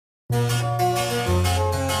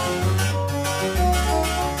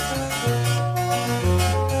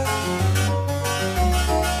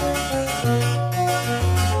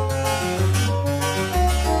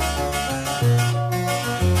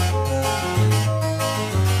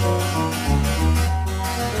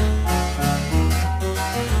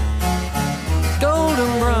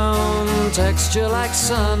Gesture like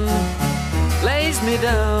sun lays me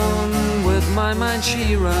down. With my mind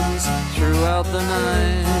she runs throughout the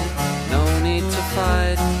night. No need to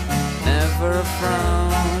fight, never a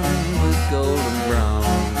frown with golden brown.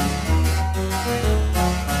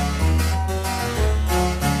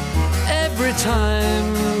 Every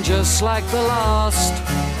time, just like the last,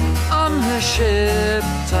 on her ship,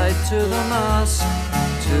 tied to the mast,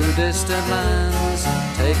 to distant lands,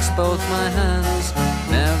 takes both my hands,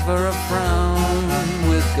 never a frown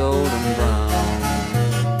with golden brown.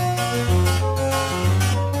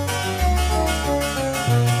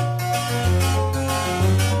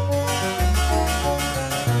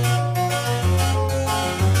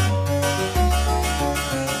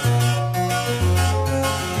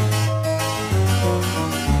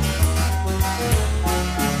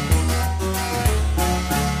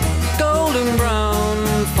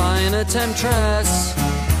 Temptress,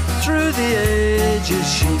 through the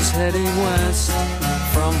ages she's heading west.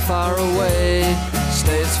 From far away,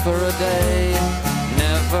 stays for a day,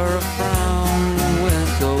 never a frown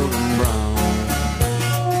with golden brown.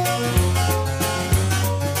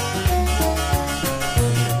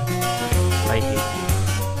 I hate you,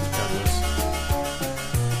 Douglas.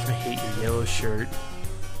 I hate your yellow shirt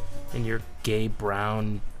and your gay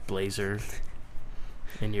brown blazer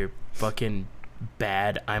and your fucking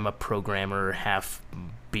bad I'm a programmer, half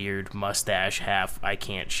beard, mustache, half I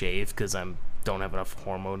can't shave because I don't have enough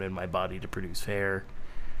hormone in my body to produce hair.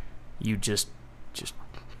 You just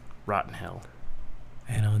rotten hell.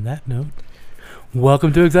 And on that note,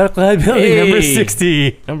 welcome to Exotic Liability number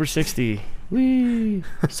 60. Number 60. Whee!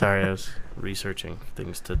 Sorry, I was researching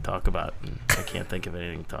things to talk about and I can't think of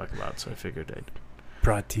anything to talk about, so I figured I'd...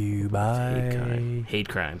 Brought to you by... Hate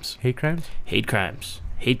crimes. Hate crimes? Hate crimes.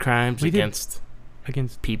 Hate crimes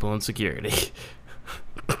against people in security.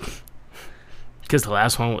 Because the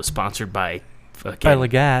last one was sponsored by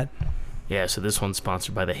Legat. Yeah, so this one's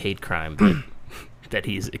sponsored by the hate crime that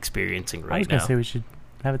he's experiencing right now. I was going to say we should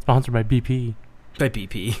have it sponsored by BP. By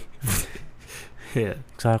BP. Yeah.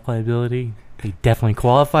 Exotic Liability. They definitely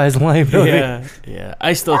qualify as liability. Yeah.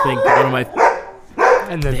 I still think one of my...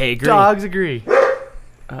 And the dogs agree.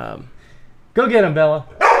 Go get him, Bella.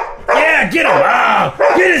 Yeah, get him! Oh,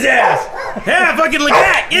 get his ass! Yeah, fucking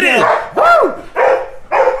Legat, get him! Woo!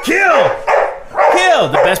 Kill!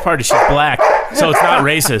 The best part is she's black, so it's not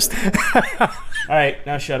racist. All right,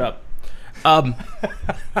 now shut up.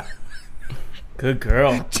 Good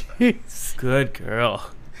girl. Jeez. Good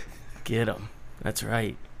girl. Get him. That's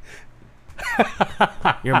right.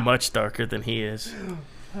 You're much darker than he is.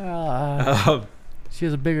 She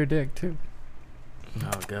has a bigger dick, too.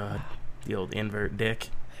 Oh, God. The old invert dick.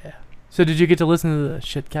 Yeah. So did you get to listen to the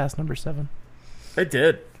Shitcast number 7? I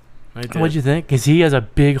did. What'd you think? Because he has a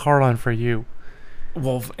big heart-on for you.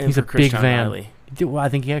 Well, and he's for a Chris big fan. Riley. Well, I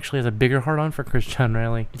think he actually has a bigger heart-on for Chris John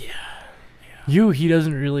Riley. Yeah. He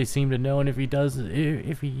doesn't really seem to know, and if he does,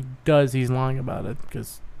 he's lying about it.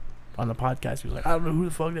 Because on the podcast, he was like, I don't know who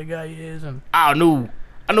the fuck that guy is. And I know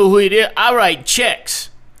who it is. I write checks.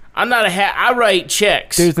 I'm not a hack. I write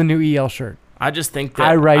checks. There's the new EL shirt. I just think that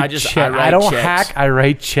I write checks. I don't checks. hack. I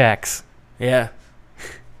write checks. Yeah.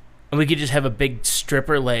 And we could just have a big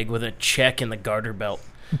stripper leg with a check in the garter belt.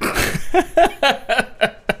 Done.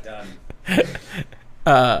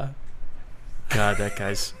 God, that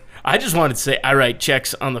guy's... I just wanted to say I write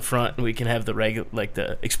checks on the front and we can have the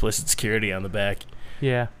the explicit security on the back.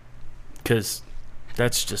 Yeah. Because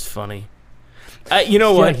that's just funny. You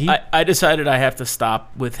know what? I decided I have to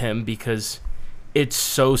stop with him because it's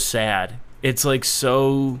so sad. It's like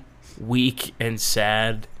so weak and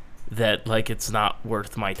sad that like it's not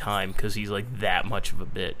worth my time because he's like that much of a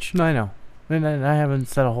bitch. No, I know. And I haven't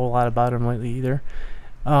said a whole lot about him lately either.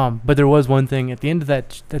 But there was one thing at the end of the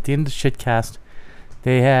Shitcast.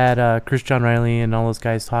 They had Chris John Riley and all those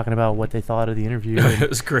guys talking about what they thought of the interview. It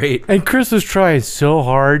was great. And Chris was trying so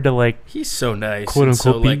hard to like... He's so nice. Quote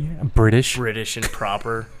unquote, so, be like, British. British and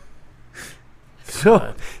proper.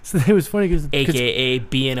 So it was funny because... AKA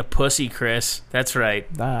being a pussy, Chris. That's right.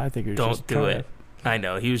 I think you're Don't do it. I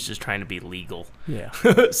know. He was just trying to be legal. Yeah.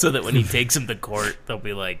 So that when he takes him to court, they'll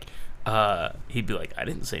be like... he'd be like, I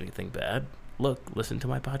didn't say anything bad. Look, listen to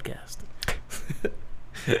my podcast.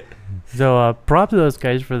 So, props to those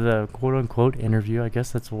guys for the quote-unquote interview. I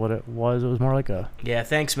guess that's what it was. It was more like a... Yeah,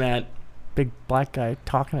 thanks, Matt. Big black guy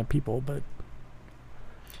talking to people, but...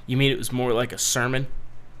 You mean it was more like a sermon?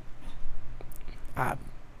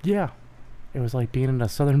 Yeah. It was like being in a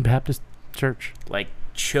Southern Baptist church. Like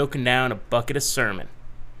choking down a bucket of sermon.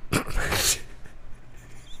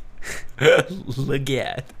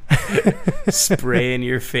 Legat. Spraying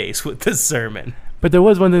your face with the sermon. But there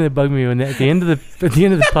was one thing that bugged me when at the end of the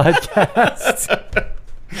podcast,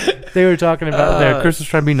 they were talking about that Chris was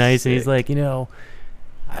trying to be nice, and he's like,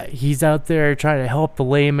 he's out there trying to help the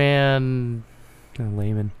layman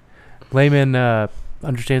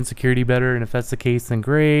understand security better, and if that's the case, then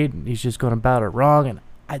great. He's just going about it wrong, and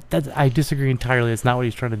I disagree entirely. It's not what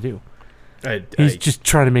he's trying to do. He's just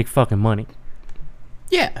trying to make fucking money.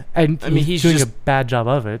 Yeah, and he's doing a bad job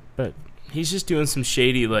of it, but he's just doing some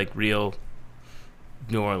shady, like, real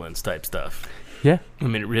New Orleans type stuff. Yeah, I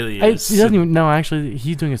mean, it really is. He doesn't even. No, actually,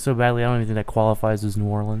 he's doing it so badly. I don't even think that qualifies as New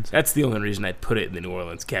Orleans. That's the only reason I'd put it in the New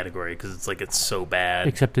Orleans category, because it's so bad.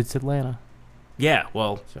 Except it's Atlanta. Yeah,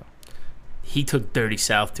 well, he took Dirty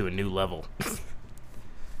South to a new level.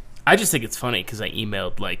 I just think it's funny because I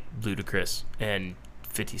emailed like Ludacris and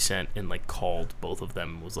 50 Cent and like called both of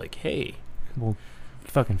them and was like, hey. Well,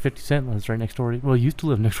 fucking 50 Cent lives right next door. Well, you used to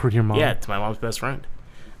live next door to your mom. Yeah, to my mom's best friend.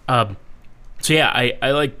 So yeah,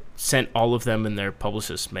 I like sent all of them in their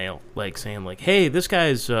publicist mail, like saying like, hey, this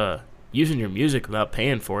guy's using your music without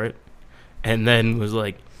paying for it. And then was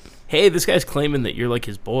like, hey, this guy's claiming that you're like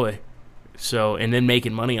his boy. So, and then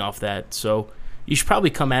making money off that. So you should probably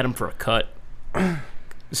come at him for a cut.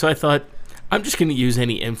 So I thought, I'm just going to use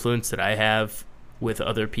any influence that I have with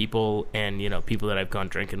other people and, people that I've gone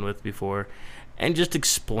drinking with before and just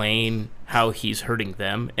explain how he's hurting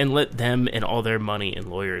them and let them and all their money and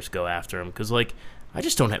lawyers go after him. Because, like, I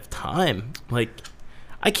just don't have time. Like,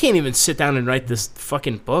 I can't even sit down and write this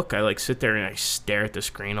fucking book. I, like, sit there and I stare at the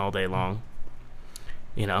screen all day long.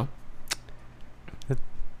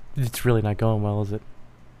 It's really not going well, is it?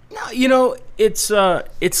 No, it's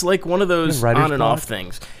like one of those on and off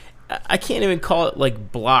things. I can't even call it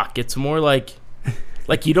like block. It's more like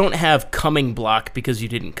you don't have coming block because you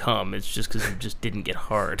didn't come. It's just because you just didn't get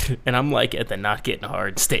hard. And I'm like at the not getting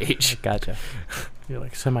hard stage. Gotcha. You're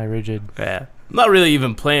like semi-rigid. Yeah. I'm not really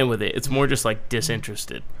even playing with it. It's more just like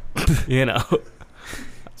disinterested. I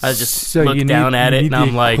just look down at it and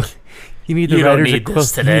I'm like, you need the writer's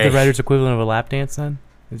equivalent of a lap dance then?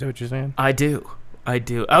 Is that what you're saying? I do.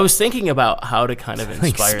 I was thinking about how to kind of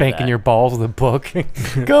inspire like spanking that. your balls with a book.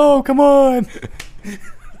 Go, come on.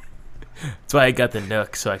 That's why I got the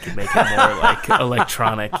Nook, so I could make it more like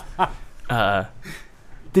electronic.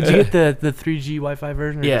 Did you get the 3G Wi-Fi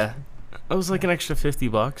version? Yeah. It was like an extra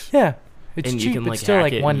 $50. Yeah. It's and cheap. You can, like, it's still hack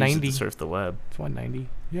like it $190. And use it to surf the web. It's $190.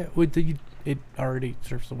 Yeah. It already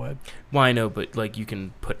surfs the web. Well, I know, but like you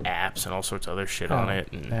can put apps and all sorts of other shit on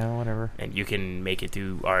it. And, yeah, whatever. And you can make it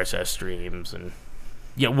do RSS streams and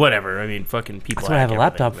whatever. I mean, fucking people. That's what I have a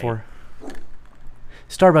laptop for.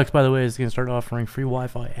 Starbucks, by the way, is going to start offering free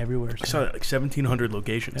Wi-Fi everywhere. So. I saw that, like 1,700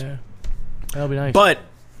 locations. Yeah, that'll be nice. But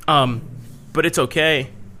it's okay.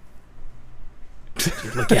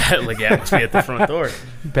 Look at must be at the front door.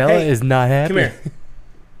 Bella is not happy.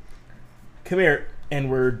 Come here,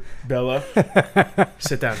 N-word Bella.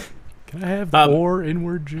 Sit down. Can I have more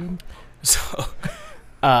N-word, Jim? So,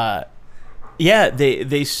 yeah,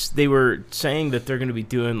 they were saying that they're going to be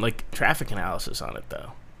doing like traffic analysis on it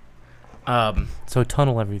though. So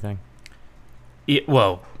tunnel everything.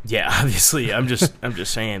 Yeah, obviously. I'm just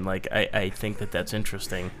saying, like, I think that's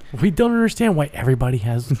interesting. We don't understand why everybody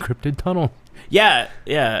has encrypted tunnel. Yeah.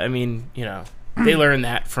 I mean, they learned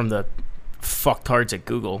that from the fucktards at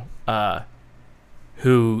Google,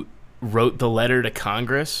 who wrote the letter to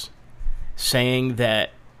Congress saying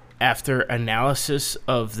that after analysis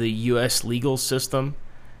of the U.S. legal system,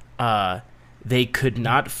 they could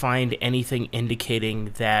not find anything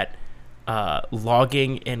indicating that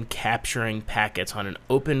logging and capturing packets on an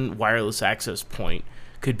open wireless access point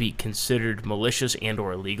could be considered malicious and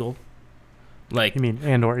or illegal. Like, you mean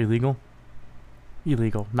and or illegal?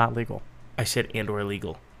 Illegal, not legal. I said and or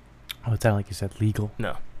illegal. Oh, it sounded like you said legal.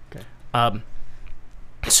 No. Okay.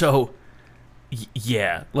 So,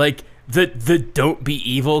 yeah, like the "don't be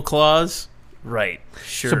evil" clause. Right.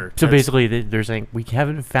 Sure. So basically, they're saying we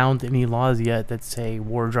haven't found any laws yet that say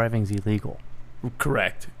war driving's illegal.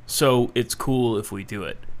 Correct. So it's cool if we do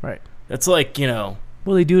it. Right. That's like, Well,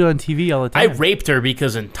 they do it on TV all the time. I raped her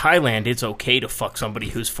because in Thailand it's okay to fuck somebody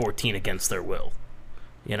who's 14 against their will.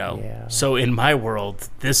 Yeah. So in my world,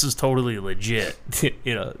 this is totally legit.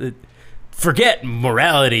 Forget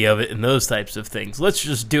morality of it and those types of things. Let's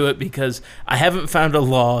just do it because I haven't found a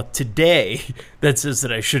law today that says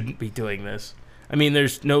that I shouldn't be doing this. I mean,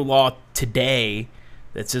 there's no law today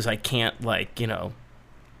that says I can't, like, I don't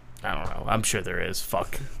know. I'm sure there is.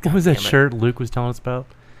 Fuck. What was that shirt Luke was telling us about?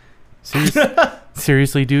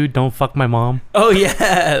 Seriously, dude, don't fuck my mom. Oh, yeah,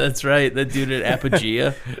 that's right. That dude at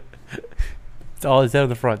Apogea. It's all it said on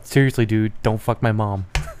the front. Seriously, dude, don't fuck my mom.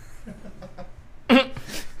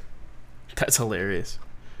 That's hilarious.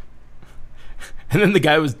 And then the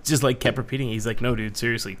guy was just like kept repeating. He's like, "No, dude,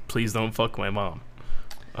 seriously, please don't fuck my mom."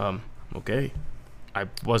 Okay. I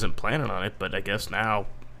wasn't planning on it, but I guess now,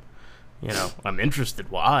 I'm interested.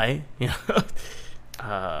 Why?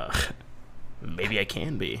 Maybe I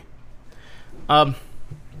can be.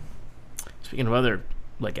 Speaking of other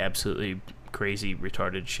like absolutely crazy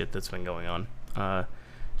retarded shit that's been going on,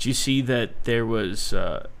 did you see that there was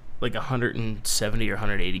like 170 or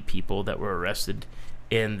 180 people that were arrested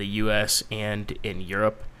in the U.S. and in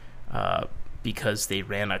Europe because they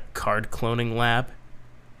ran a card cloning lab?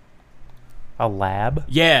 A lab?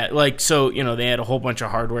 Yeah, like, so, they had a whole bunch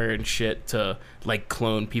of hardware and shit to, like,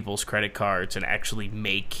 clone people's credit cards and actually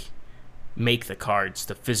make the cards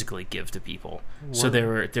to physically give to people. Whoa. So there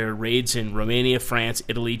were raids in Romania, France,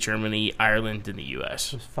 Italy, Germany, Ireland, and the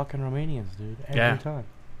U.S. Those fucking Romanians, dude. Every time.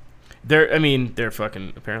 They're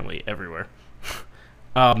fucking apparently everywhere.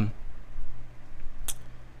 But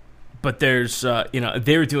there's,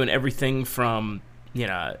 they were doing everything from,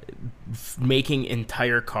 making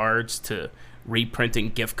entire cards to reprinting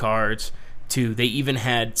gift cards to they even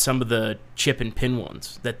had some of the chip and pin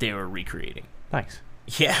ones that they were recreating. Nice.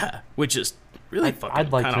 Yeah, which is really fucking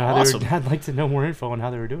I'd like to know awesome. I'd like to know more info on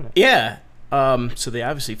how they were doing it. Yeah. So they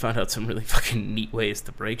obviously found out some really fucking neat ways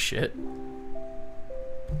to break shit.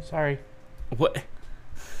 Sorry. What?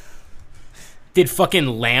 Did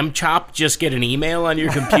fucking Lamb Chop just get an email on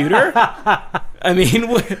your computer? I mean,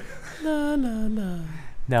 what? La la la.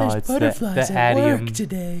 No, There's it's butterflies the at Adium work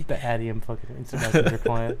today. The Adium fucking instant messenger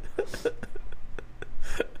client.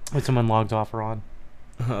 When someone logs off or on.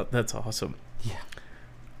 That's awesome. Yeah.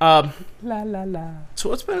 La la la. So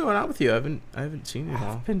what's been going on with you? I haven't seen you in a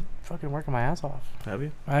while. I've been fucking working my ass off. Have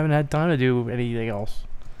you? I haven't had time to do anything else.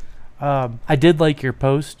 I did like your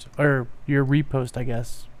post or your repost, I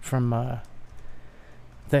guess, from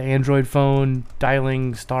the Android phone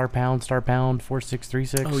dialing *##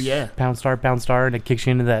 4636. Oh yeah. ### and it kicks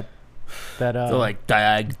you into that the like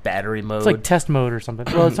diag battery mode. It's like test mode or something.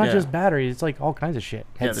 Well, it's not Yeah. just battery. It's like all kinds of shit.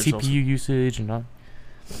 Yeah, Had there's CPU also- usage and all.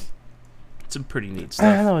 Some pretty neat I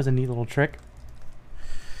stuff. thought it was a neat little trick.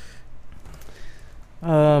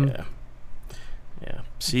 Yeah.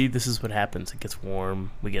 See, this is what happens. It gets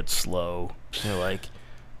warm. We get slow. You're like,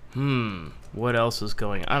 what else is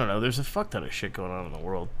going on? I don't know. There's a fuck ton of shit going on in the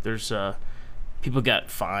world. There's people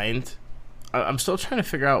got fined. I'm still trying to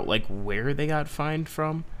figure out like where they got fined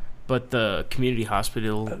from, but the community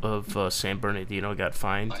hospital of San Bernardino got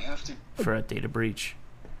fined for a data breach.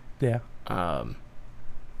 Yeah.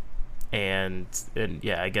 And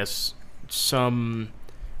yeah, I guess some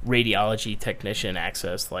radiology technician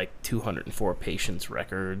accessed like 204 patients'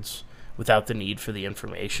 records without the need for the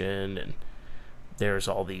information, and there's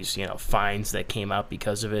all these fines that came out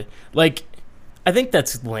because of it. Like, I think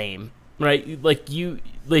that's lame, right? Like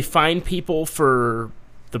they fine people for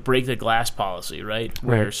the break the glass policy, right?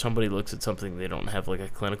 Where somebody looks at something they don't have like a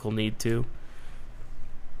clinical need to,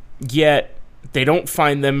 yet they don't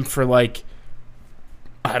fine them for like,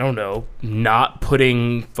 I don't know, not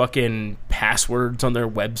putting fucking passwords on their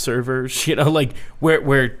web servers, like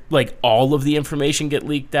where like all of the information get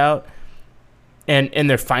leaked out, and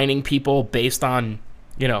they're fining people based on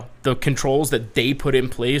the controls that they put in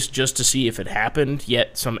place just to see if it happened,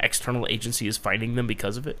 yet some external agency is fining them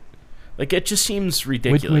because of it. Like, it just seems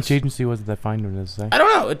ridiculous. Which agency was it that fined them? Does it say? I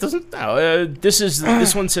don't know. It doesn't. No, this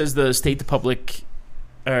one says the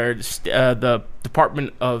the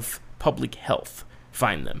Department of Public Health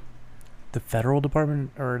fined them. The federal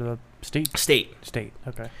department or the state? State.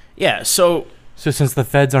 Okay. Yeah. So since the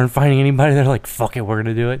feds aren't finding anybody, they're like, "Fuck it, we're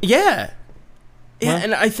gonna do it." Yeah. Yeah, well,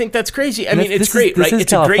 and I think that's crazy. I mean, it's great, right?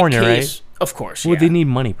 It's California, a great case. right? Of course. Well, yeah. they need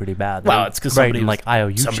money pretty bad. Well, it's because somebody like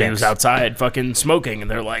IOU somebody checks. was outside fucking smoking,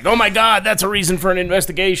 and they're like, "Oh my god, that's a reason for an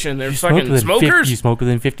investigation." They're fucking smokers. You smoke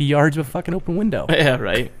within 50 yards of a fucking open window. Yeah,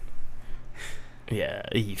 right. Yeah,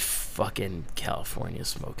 you fucking California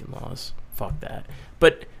smoking laws. Fuck that.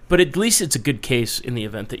 But at least it's a good case in the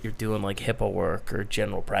event that you're doing like HIPAA work or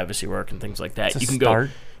general privacy work and things like that. It's you can start.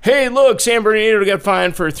 go, hey, look, San Bernardino got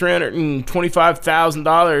fined for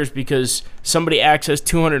 $325,000 because somebody accessed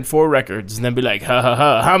 204 records, and then be like, ha ha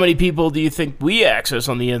ha, how many people do you think we access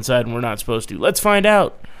on the inside and we're not supposed to? Let's find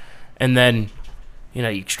out. And then, you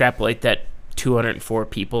extrapolate that 204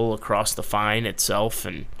 people across the fine itself,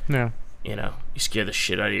 and Yeah. you scare the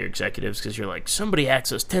shit out of your executives because you're like, somebody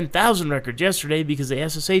accessed 10,000 records yesterday because they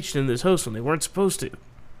SSH'd in this host when they weren't supposed to.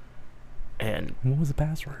 And What was the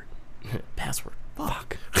password? password.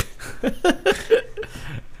 Fuck.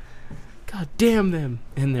 God damn them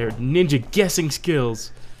and their ninja guessing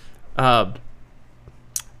skills.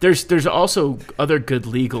 There's also other good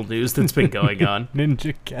legal news that's been going on.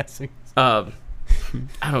 Ninja guessing. I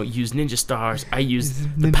don't use ninja stars. I use the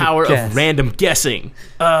Ninja power guess. of random guessing.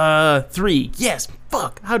 3. Yes.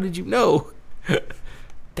 Fuck. How did you know?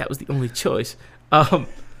 That was the only choice.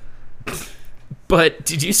 But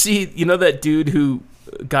did you see, that dude who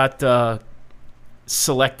got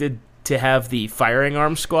selected to have the firing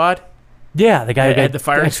arm squad? Yeah, the guy who Had got the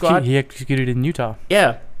firing squad? He executed in Utah.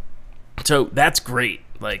 Yeah. So that's great.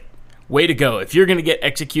 Like, way to go. If you're going to get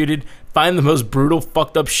executed, find the most brutal,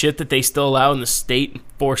 fucked up shit that they still allow in the state and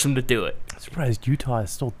force them to do it. I'm surprised Utah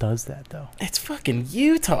still does that, though. It's fucking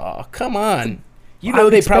Utah. Come on. You I know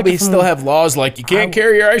would they expect probably it from- still have laws like you can't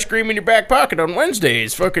carry your ice cream in your back pocket on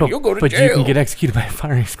Wednesdays. Fucking, you'll go to but jail. you can get executed by a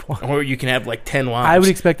firing squad. Or you can have like 10 wives. I would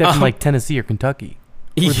expect that from like Tennessee or Kentucky.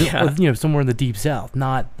 Yeah. Or, somewhere in the deep south.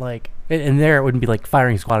 Not like, and there it wouldn't be like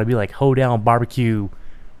firing squad. It'd be like hoedown, barbecue,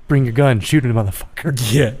 bring your gun, shoot a motherfucker.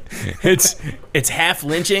 Yeah. It's half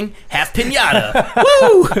lynching, half pinata.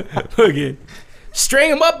 Woo! Okay. String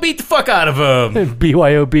them up, beat the fuck out of them.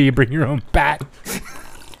 BYOB, bring your own bat.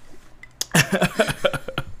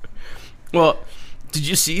 Well, did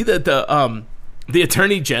you see that the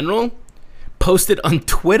Attorney General posted on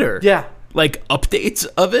Twitter like updates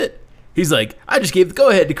of it? He's like, I just gave the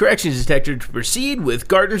go-ahead to corrections detector to proceed with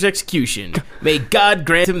Gardner's execution. May God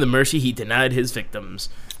grant him the mercy he denied his victims.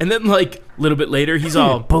 And then, like, a little bit later, he's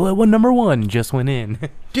all, bullet one number 1 just went in.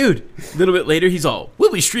 dude, a little bit later, he's all,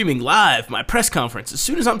 we'll be streaming live my press conference as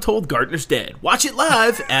soon as I'm told Gardner's dead. Watch it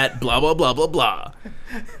live at blah, blah, blah, blah, blah.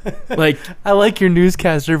 Like, I like your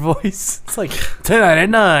newscaster voice. It's like, tonight at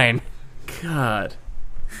 9. God.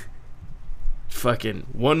 Fucking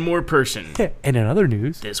one more person And in other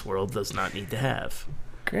news, this world does not need to have.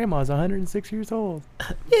 Grandma's 106 years old.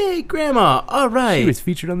 Yay, Grandma. All right. She was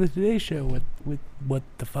featured on the Today Show with what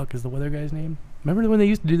the fuck is the weather guy's name? Remember when they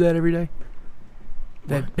used to do that every day?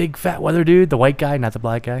 That big fat weather dude, the white guy, not the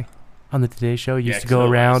black guy, on the Today Show used to go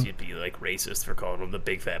around. You'd be like racist for calling him the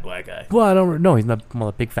big fat black guy. Well, I don't know. He's not. Well,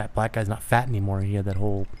 the big fat black guy's not fat anymore. He had that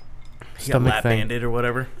whole He got stomach lap thing. banded or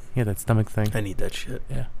whatever. Yeah, that stomach thing. I need that shit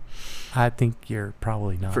Yeah, I think you're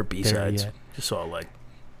probably not for there B-sides. yet. Just all like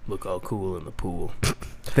look all cool in the pool.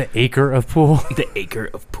 The acre of pool. The acre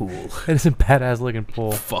of pool. That is a badass looking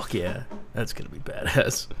pool. Fuck yeah, that's gonna be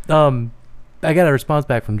badass. I got a response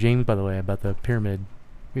back from James, by the way, about the pyramid.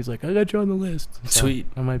 He's like, I got you on the list. So Sweet.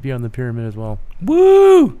 I might be on the pyramid as well.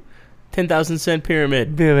 Woo! 10,000 cent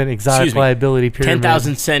pyramid. Bit of an exotic Excuse me. liability pyramid.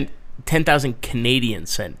 10,000 Canadian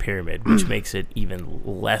cent pyramid, which makes it even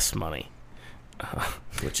less money,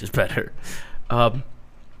 which is better.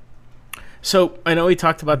 So I know we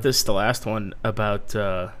talked about this the last one about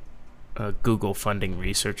Google funding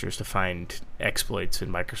researchers to find exploits in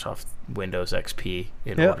Microsoft Windows XP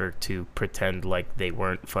in order to pretend like they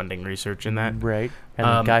weren't funding research in that. Right. And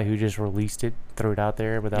the guy who just released it threw it out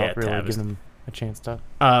there without really Tavis. giving him a chance to.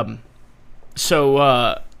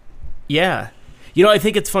 Yeah. You know, I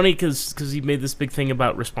think it's funny because he made this big thing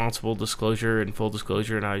about responsible disclosure and full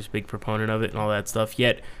disclosure, and how he's a big proponent of it and all that stuff.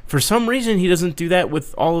 Yet, for some reason, he doesn't do that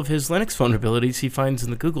with all of his Linux vulnerabilities he finds in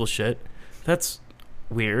the Google shit. That's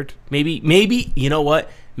weird. Maybe you know what?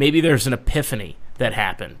 Maybe there's an epiphany that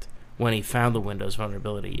happened when he found the Windows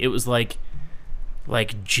vulnerability. It was like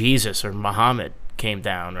Jesus or Muhammad came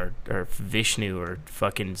down, or Vishnu or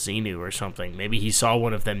fucking Xenu or something. Maybe he saw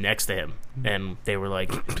one of them next to him, and they were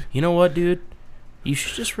like, you know what, dude? You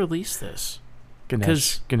should just release this.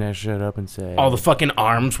 Ganesh showed up and said, All the fucking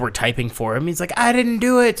arms were typing for him. He's like, I didn't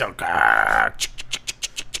do it. So,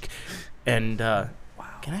 and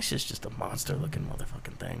Ganesh is just a monster-looking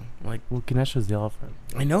motherfucking thing. Like, well, Ganesh is the elephant.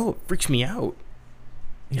 I know, it freaks me out.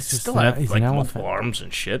 He's It just still an- have he's like an multiple elephant. arms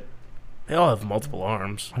and shit. They all have multiple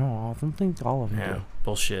arms. I don't think all of them Yeah,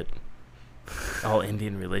 bullshit. All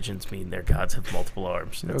Indian religions mean their gods have multiple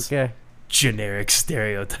arms. do. That's Okay. generic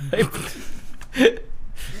stereotype.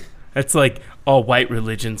 That's like all white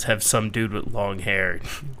religions have some dude with long hair.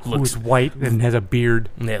 Who's white and has a beard.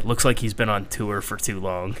 Yeah, it looks like he's been on tour for too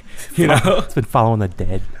long. You know? It's been following the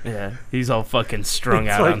dead. Yeah, he's all fucking strung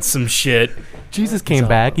It's out like- on some shit. Jesus came all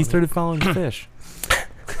back. He funny. started following fish.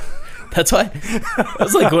 That's why.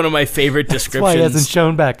 That's like one of my favorite That's descriptions. why he hasn't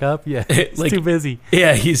shown back up yet. He's Like- too busy.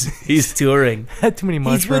 Yeah, he's touring. Had too many He's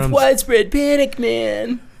mushrooms. with Widespread Panic,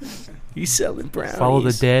 man. He's selling brownies. Follow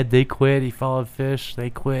the dead. They quit. He followed fish. They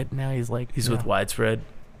quit. Now he's like He's you with know, Widespread.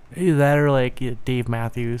 either that or like Dave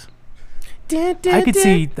Matthews. I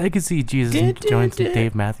could see Jesus join some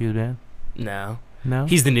Dave Matthews band. No. No,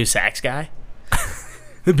 He's the new sax guy.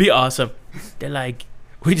 It'd be awesome. They're like,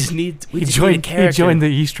 we just need a he character. joined the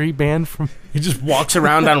E Street band from. He just walks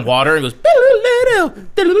around on water and goes,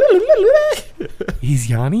 He's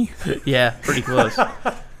Yanni? Yeah, pretty close.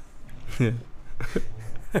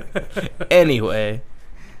 Anyway,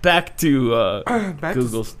 back to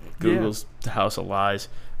Google's House of Lies.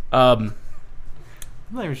 I'm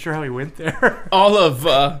not even sure how he went there. All of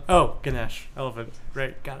oh, Ganesh, elephant.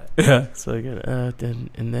 Right, got it. yeah. So I got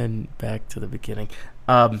then back to the beginning.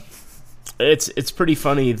 It's pretty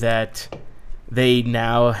funny that they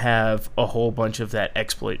now have a whole bunch of that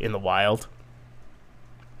exploit in the wild,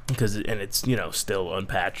 and it's still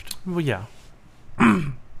unpatched. Well, yeah.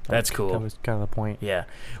 That's cool. That was kind of the point. Yeah.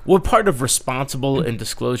 What part of responsible and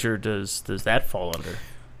disclosure does that fall under?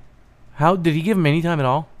 How did he give him any time at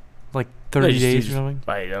all? Like 30 days or something?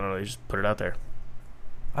 I don't know. He just put it out there.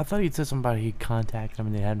 I thought he'd said somebody he contacted him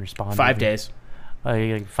and they hadn't responded. 5 days.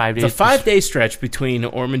 Like 5 days. The 5-day stretch between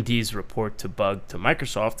Ormandy's report to bug to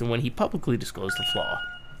Microsoft and when he publicly disclosed the flaw.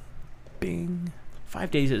 Bing.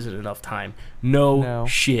 5 days isn't enough time. No.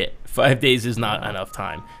 Shit. 5 days is not enough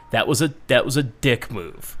time. That was a dick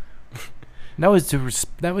move. That was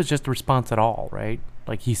just a response at all, right?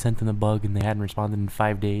 Like he sent them the bug and they hadn't responded in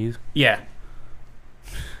 5 days. Yeah.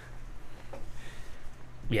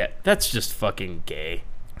 Yeah, that's just fucking gay.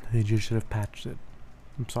 They just should have patched it.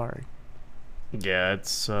 I'm sorry. Yeah,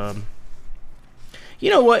 it's you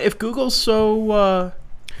know what? If Google's so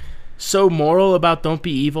moral about don't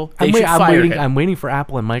be evil, they should fire him. I'm waiting for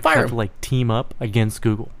Apple and Microsoft to like team up against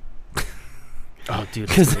Google. Oh, dude,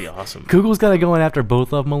 that's pretty awesome. Google's got to go in after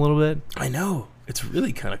both of them a little bit. I know. It's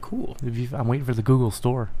really kind of cool. I'm waiting for the Google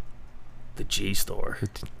store. The G store.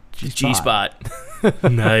 The G-Spot.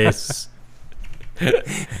 Nice.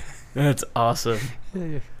 That's awesome.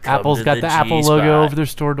 Apple's got the Apple logo over their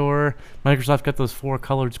store door. Microsoft got those 4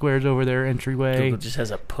 colored squares over their entryway. Google just has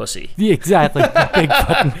a pussy. Yeah, exactly. Big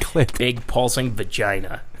fucking clit. Big pulsing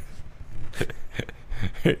vagina.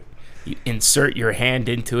 You insert your hand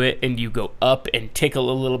into it, and you go up and tickle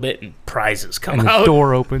a little bit, and prizes come out. And the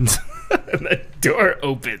door opens. And the door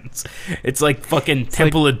opens. It's like fucking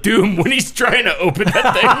Temple of Doom when he's trying to open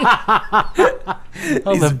that thing.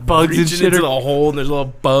 All the bugs and shit into the hole, and there's little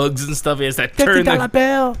bugs and stuff. He has to turn the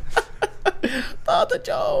bill. Father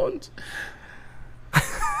Jones.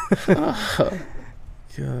 Oh,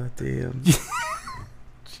 God damn.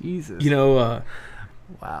 Jesus.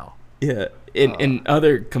 Wow. Yeah. In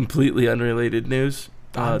other completely unrelated news,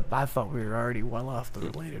 I thought we were already well off the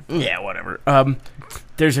related. Yeah, whatever.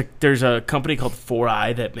 There's a company called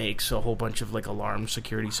 4i that makes a whole bunch of like alarm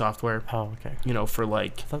security software. Oh, okay. For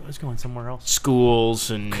like I thought it was going somewhere else.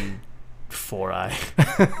 Schools and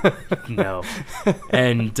 4i. No.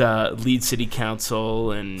 And Lead City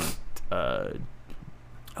Council and the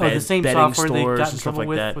same software they got in trouble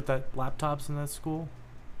with that laptops in that school.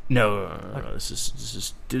 No. This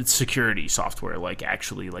is security software, like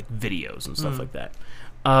actually like videos and stuff like that.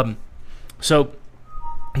 So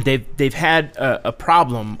they've had a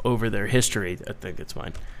problem over their history. I think it's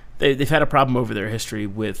mine. They've had a problem over their history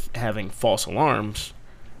with having false alarms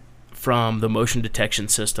from the motion detection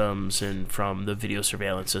systems and from the video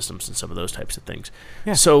surveillance systems and some of those types of things.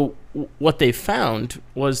 Yeah. So what they found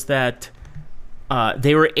was that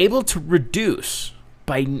they were able to reduce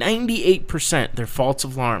by 98% their false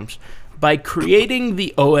alarms by creating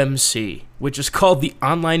the OMC, which is called the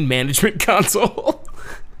Online Management Console.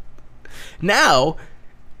 Now,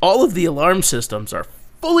 all of the alarm systems are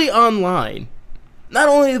fully online. Not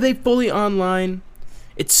only are they fully online,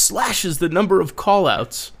 it slashes the number of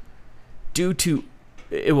callouts due to...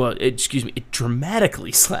 it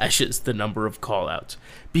dramatically slashes the number of callouts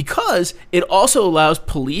because it also allows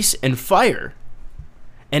police and fire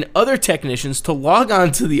and other technicians to log on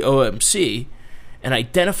to the OMC and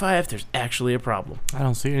identify if there's actually a problem. I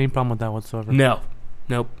don't see any problem with that whatsoever.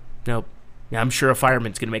 Nope. Yeah, I'm sure a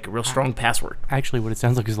fireman's going to make a real strong password. Actually, what it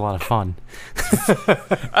sounds like is a lot of fun.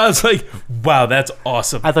 I was like, wow, that's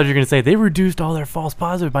awesome. I thought you were going to say they reduced all their false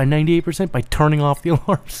positives by 98% by turning off the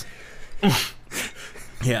alarms.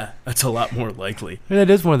 Yeah, that's a lot more likely. And that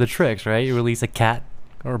is one of the tricks, right? You release a cat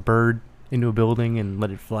or a bird into a building and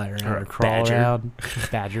let it fly around or crawl around.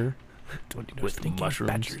 Badger. With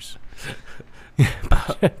mushrooms.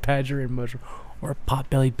 Badger and mushroom. Or a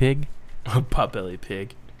pot-bellied pig. A pot-bellied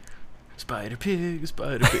pig. Spider pig. That's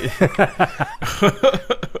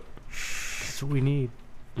what we need.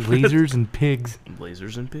 Lasers and pigs.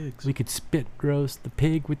 Lasers and pigs. We could spit roast the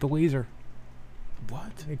pig with the laser.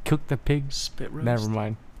 What? Cook the pig. Spit roast? Never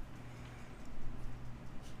mind.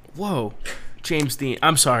 Whoa. James Dean.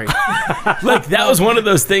 I'm sorry. Like, that was one of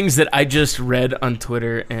those things that I just read on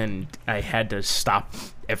Twitter and I had to stop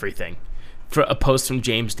everything. For a post from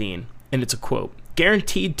James Dean. And it's a quote.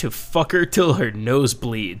 Guaranteed to fuck her till her nose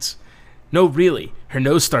bleeds. No, really. Her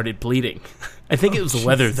nose started bleeding. I think it was the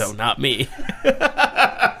weather, though, not me.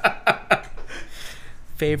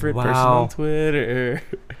 Favorite person on Twitter.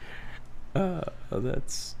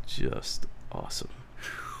 That's just awesome.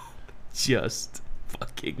 Just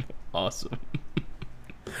fucking awesome.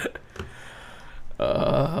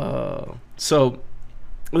 So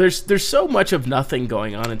there's so much of nothing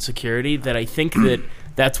going on in security that I think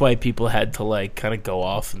that's why people had to like kind of go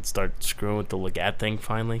off and start screwing with the Legat thing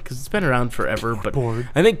finally, because it's been around forever. But bored.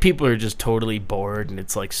 I think people are just totally bored, and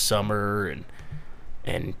it's like summer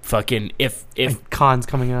and fucking if and cons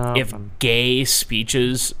coming up. If gay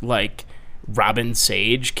speeches like Robin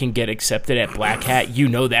Sage can get accepted at Black Hat, you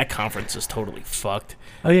know that conference is totally fucked.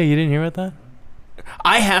 Oh yeah, you didn't hear about that?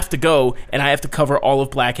 I have to go, and I have to cover all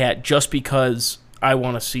of Black Hat just because I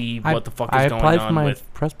want to see what the fuck is going on. I applied for my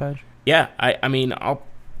press badge. Yeah, I mean,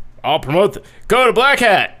 I'll promote. Go to Black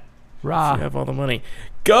Hat. Rah. You have all the money.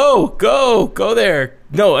 Go there.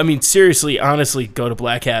 No, I mean, seriously, honestly, go to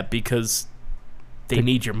Black Hat because they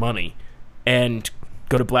need your money. And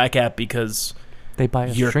go to Black Hat because they buy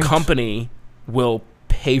your drinks. Company will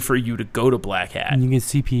pay for you to go to Black Hat. And you get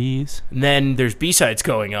CPEs. And then there's B-sides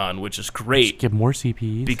going on, which is great. Get more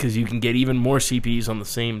CPEs. Because you can get even more CPEs on the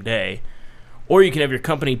same day. Or you can have your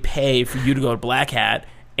company pay for you to go to Black Hat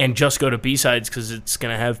and just go to B-sides because it's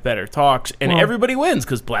going to have better talks. And everybody wins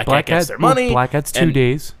because Black Hat gets their money. Black Hat's 2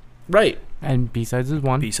 days. Right. And B-sides is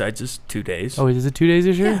 1. B-sides is 2 days. Oh, is it 2 days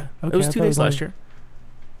this year? Yeah. Okay, it was 2 days last year.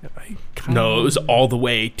 No, it was all the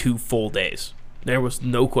way 2 full days. There was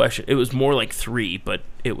no question. It was more like 3, but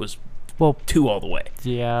it was 2 all the way.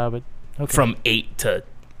 Yeah, but okay. From 8 to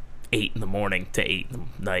 8 in the morning to 8 in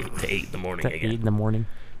the night to 8 in the morning to again. 8 in the morning.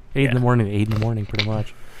 8 in the morning to 8 in the morning, pretty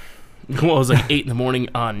much. Well, it was like 8 in the morning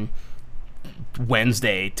on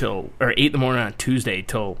Wednesday or 8 in the morning on Tuesday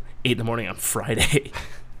till 8 in the morning on Friday.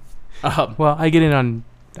 Well, I get in on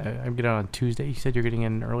Tuesday. You said you're getting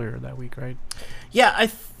in earlier that week, right? Yeah, I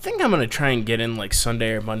think I'm going to try and get in like Sunday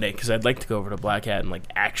or Monday because I'd like to go over to Black Hat and like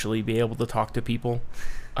actually be able to talk to people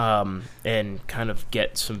and kind of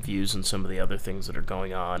get some views on some of the other things that are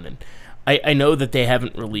going on. And I know that they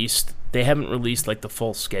haven't released like the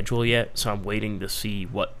full schedule yet, so I'm waiting to see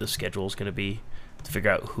what the schedule is going to be to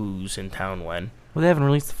figure out who's in town when. Well, they haven't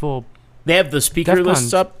released the full. They have the speaker DEF CON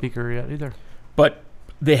lists up speaker yet either. But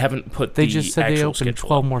they haven't put They the just said actual they opened schedule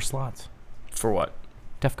 12 up. more slots. For what?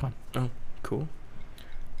 DEF CON. Oh, cool.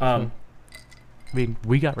 I mean,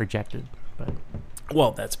 we got rejected, but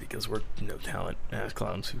well, that's because we're no talent ass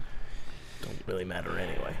clowns who don't really matter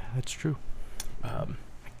anyway. That's true.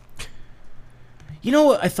 You know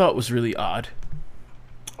what I thought was really odd?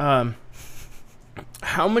 How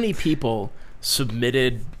many people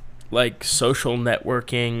submitted like social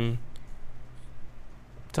networking?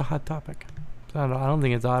 It's a hot topic. I don't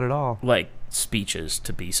think it's odd at all. Like speeches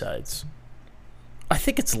to B-sides. I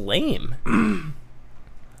think it's lame.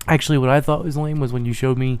 Actually, what I thought was lame was when you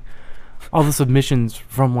showed me all the submissions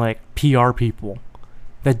from like PR people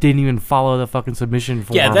that didn't even follow the fucking submission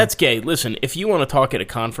form. Yeah, that's gay. Listen, if you want to talk at a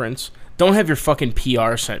conference, don't have your fucking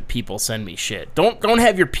PR people send me shit. Don't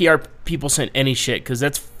have your PR people send any shit because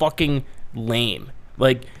that's fucking lame.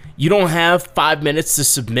 Like, you don't have 5 minutes to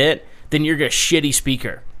submit, then you're a shitty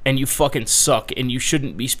speaker and you fucking suck and you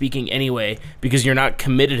shouldn't be speaking anyway because you're not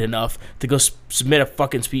committed enough to go submit a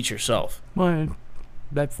fucking speech yourself. Well,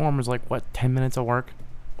 that form is like, what, 10 minutes of work?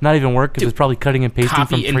 Not even work because it's probably cutting and pasting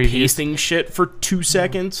copy from and previous. pasting shit for 2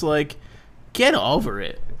 seconds. Like, get over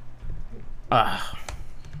it.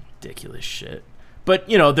 Ridiculous shit. But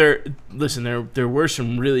you know, there were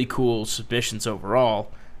some really cool submissions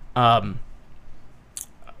overall. Let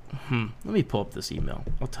me pull up this email.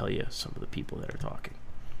 I'll tell you some of the people that are talking,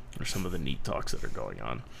 or some of the neat talks that are going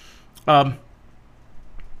on.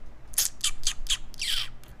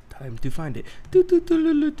 Time to find it.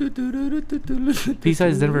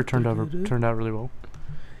 B-sides Denver turned out really well.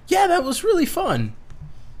 Yeah, that was really fun.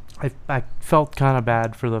 I felt kind of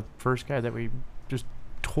bad for the first guy that we just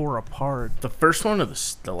tore apart. The first one or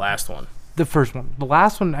the last one? The first one. The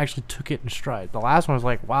last one actually took it in stride. The last one was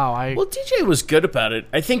like, wow. Well, DJ was good about it.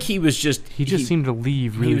 I think he was just... He seemed to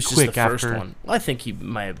leave really he was quick just the first after. one. Well, I think he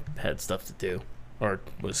might have had stuff to do. Or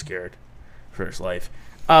was scared for his life.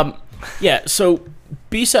 Yeah, so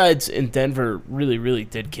B-sides in Denver really, really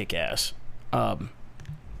did kick ass. Got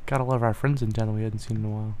a lot of our friends in Denver we hadn't seen in a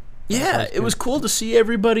while. Yeah, it was cool to see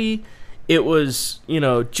everybody. It was,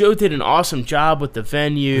 Joe did an awesome job with the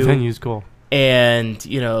venue. The venue's cool. And,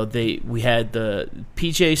 we had the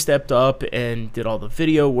PJ stepped up and did all the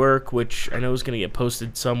video work, which I know is going to get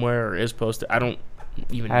posted somewhere or is posted. I don't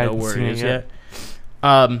even know where it is yet.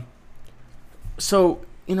 So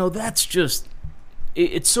that's just...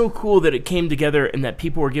 It's so cool that it came together and that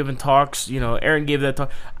people were giving talks. Aaron gave that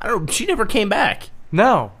talk. I don't know. She never came back.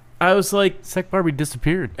 No. I was like... Sec Barbie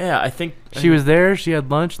disappeared. Yeah, I think... She was there, she had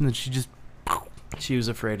lunch, and then she just... She was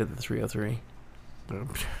afraid of the 303.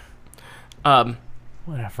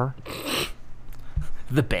 Whatever.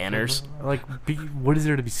 The banners. What is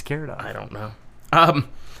there to be scared of? I don't know.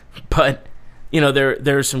 But,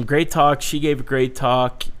 there's some great talk. She gave a great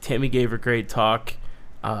talk. Timmy gave a great talk.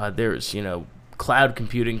 There's, cloud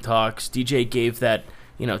computing talks. DJ gave that,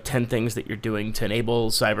 10 things that you're doing to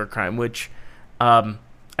enable cybercrime, which I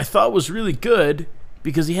thought was really good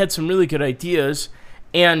because he had some really good ideas.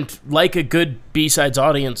 And like a good B-Sides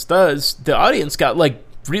audience does, the audience got,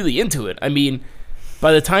 really into it. I mean,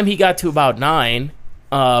 by the time he got to about 9,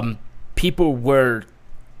 people were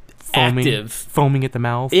foaming at the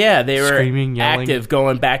mouth. Yeah, they were screaming, yelling, active,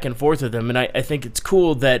 going back and forth with him. And I think it's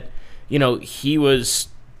cool that, he was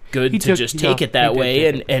good to just take it that way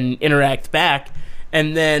and interact back.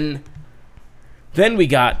 And then we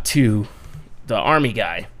got to the army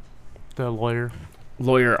guy. The lawyer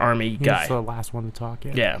army guy. He's the last one to talk,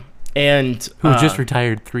 yeah. Yeah. And who just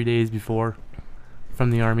retired 3 days before from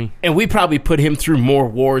the army. And we probably put him through more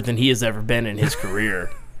war than he has ever been in his career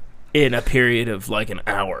in a period of an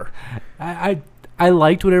hour. I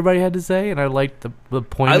liked what everybody had to say, and I liked the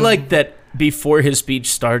point. I liked that before his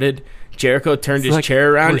speech started, Jericho turned his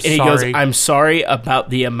chair around and he goes, "I'm sorry about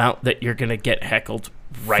the amount that you're going to get heckled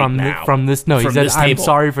now." He said, "I'm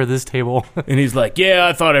sorry for this table." And he's like, "Yeah,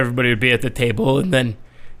 I thought everybody would be at the table." And then,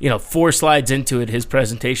 4 slides into it, his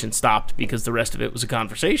presentation stopped because the rest of it was a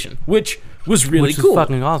conversation, which was really cool. Which is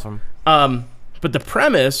fucking awesome. But the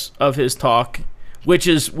premise of his talk, which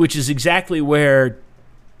is exactly where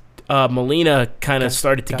Molina kind of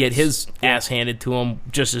started to get his ass handed to him,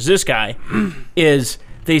 just as this guy, is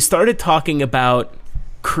they started talking about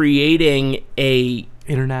creating a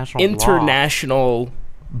international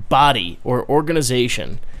body or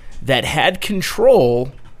organization that had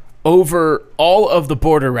control over all of the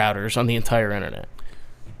border routers on the entire internet.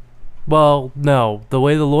 Well, no. The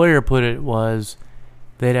way the lawyer put it was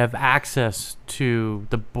they'd have access to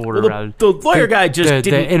the border routers. The lawyer guy just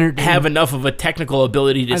didn't have enough of a technical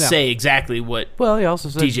ability to say exactly what Well, he also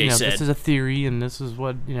said, DJ said. This is a theory, and this is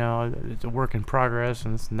what, it's a work in progress,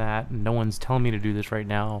 and this and that, and no one's telling me to do this right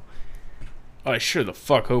now. I sure the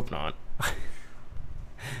fuck hope not.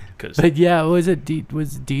 But yeah, was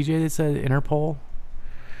DJ that said Interpol?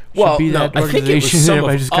 Well, no, I think it was some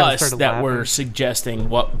of us that were suggesting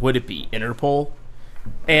what would it be, Interpol?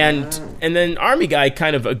 And then Army Guy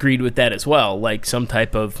kind of agreed with that as well, like some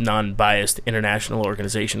type of non-biased international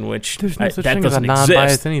organization, which there's no such that thing doesn't as a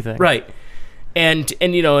non-biased exist. Anything. Right. And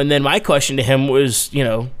then my question to him was,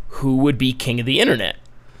 who would be king of the internet?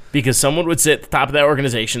 Because someone would sit at the top of that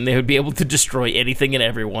organization, they would be able to destroy anything and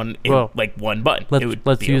everyone in one button.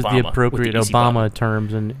 Let's use the appropriate Obama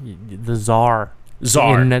terms and the czar. The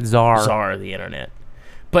internet czar. Czar of the internet.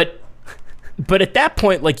 But at that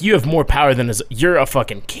point, you have more power than you're a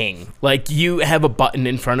fucking king. You have a button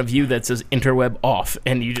in front of you that says interweb off,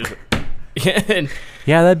 and you just...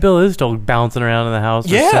 Yeah, that bill is still bouncing around in the House or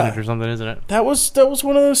Senate or something, isn't it? That was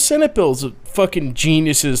one of those Senate bills of fucking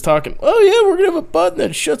geniuses talking, oh yeah, we're going to have a button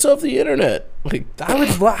that shuts off the internet.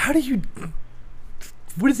 How do you...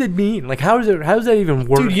 What does it mean? How does that even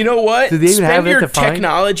work? Dude, you know what? Do they even Spend have your it defined?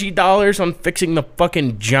 technology dollars on fixing the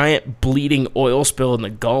fucking giant bleeding oil spill in the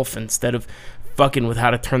Gulf instead of fucking with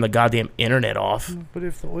how to turn the goddamn internet off. But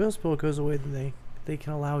if the oil spill goes away, then they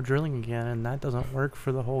can allow drilling again, and that doesn't work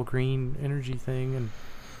for the whole green energy thing. And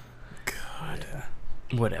God,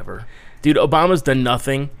 whatever, dude. Obama's done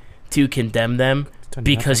nothing to condemn them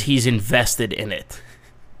because he's invested in it.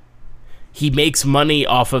 He makes money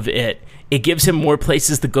off of it. It gives him more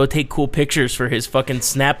places to go take cool pictures for his fucking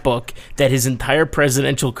snapbook that his entire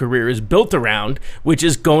presidential career is built around, which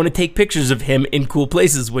is going to take pictures of him in cool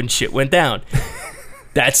places when shit went down.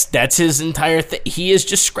 That's his entire thing. He is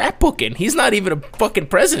just scrapbooking. He's not even a fucking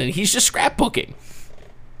president. He's just scrapbooking.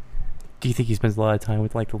 Do you think he spends a lot of time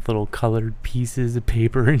with the little colored pieces of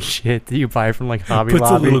paper and shit that you buy from Hobby Lobby? Puts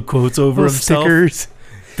the little quotes over himself. Stickers.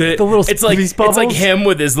 The little it's like him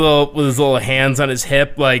with his little hands on his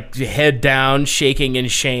hip, head down, shaking in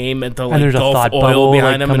shame, and the Gulf oil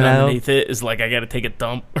behind him, and underneath it is I got to take a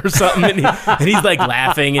dump or something, and he's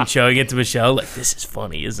laughing and showing it to Michelle, this is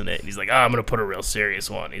funny, isn't it? And he's like, oh, I'm gonna put a real serious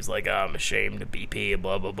one. He's like, oh, I'm ashamed of BP and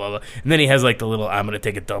blah blah blah blah. And then he has the little I'm gonna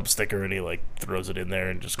take a dump sticker, and he throws it in there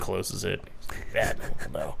and just closes it. Yeah,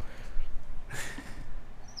 no.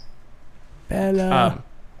 Bella.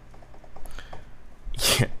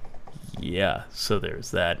 Yeah, so there's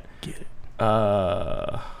that. Get it.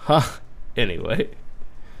 Anyway.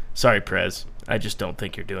 Sorry, Prez. I just don't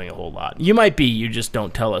think you're doing a whole lot. You might be, you just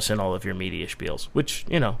don't tell us in all of your media spiels, which,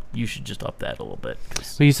 you should just up that a little bit.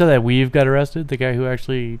 So you saw that Weave got arrested, the guy who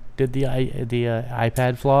actually did the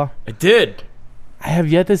iPad flaw? I did. I have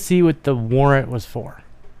yet to see what the warrant was for.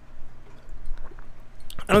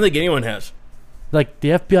 I don't think anyone has. Like, the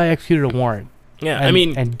FBI executed a warrant. Yeah,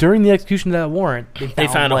 and during the execution of that warrant, they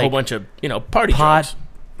found a whole bunch of, party pot. drugs.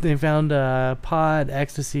 They found pot,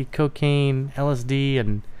 ecstasy, cocaine, LSD,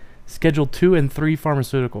 and Schedule 2 and 3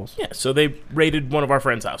 pharmaceuticals. Yeah, so they raided one of our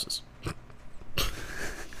friends' houses.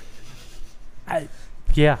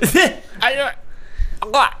 Yeah.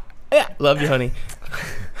 Love you, honey.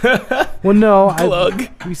 Well, no. Plug.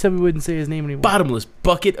 We said we wouldn't say his name anymore. Bottomless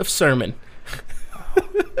bucket of sermon.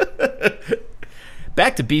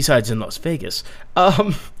 Back to B-Sides in Las Vegas.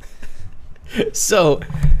 So,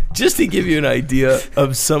 just to give you an idea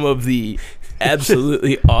of some of the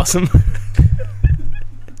absolutely awesome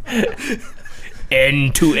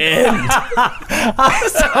end to end. I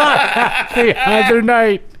saw it the other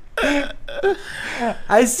night.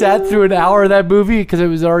 I sat through an hour of that movie because it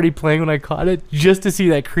was already playing when I caught it, just to see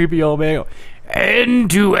that creepy old man go,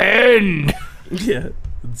 end to end. Yeah,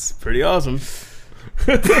 it's pretty awesome.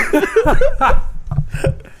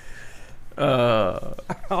 All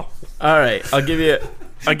right, I'll give you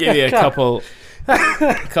a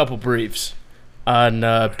couple briefs on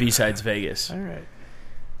B-Sides Vegas. All right.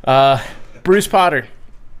 Bruce Potter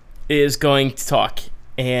is going to talk,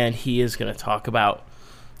 and he is going to talk about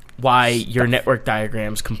why your network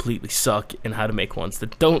diagrams completely suck and how to make ones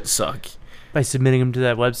that don't suck. By submitting them to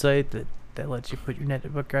that website that lets you put your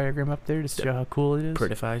network diagram up there to show how cool it is.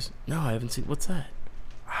 Prettifies? No, I haven't seen. What's that?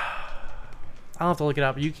 I'll have to look it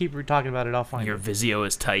up. You keep talking about it, I'll find your it.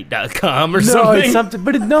 VisioIsTight.com or no, something? No, it's something.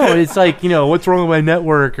 But it's like, what's wrong with my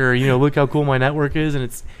network, or look how cool my network is, and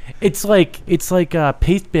it's like a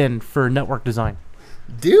paste bin for network design.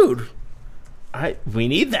 Dude, we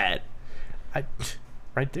need that.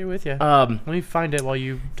 Right there with you. Let me find it while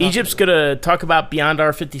you. Egypt's gonna talk about Beyond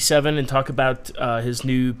R57 and talk about his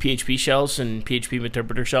new PHP shells and PHP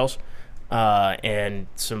interpreter shells, and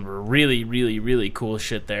some really, really, really cool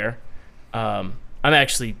shit there. I'm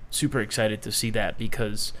actually super excited to see that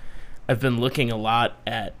because I've been looking a lot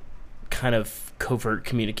at kind of covert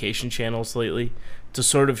communication channels lately to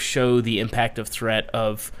sort of show the impact of threat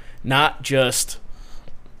of not just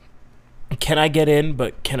can I get in,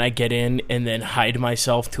 but can I get in and then hide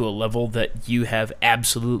myself to a level that you have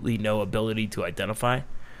absolutely no ability to identify.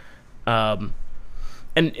 And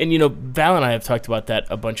Val and I have talked about that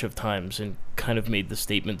a bunch of times and kind of made the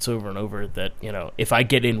statements over and over that, if I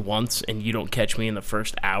get in once and you don't catch me in the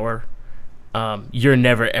first hour, you're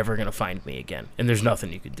never, ever going to find me again. And there's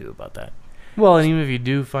nothing you can do about that. Well, and even if you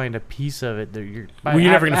do find a piece of it, you're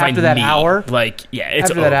never going to find that me. Hour. Like, yeah,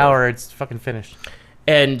 it's after over. That hour, it's fucking finished.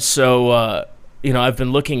 And so, I've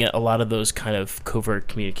been looking at a lot of those kind of covert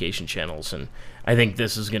communication channels, and I think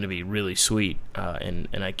this is going to be really sweet, and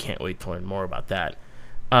I can't wait to learn more about that.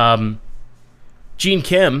 Gene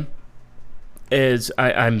Kim is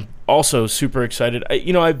I'm also super excited.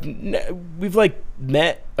 We've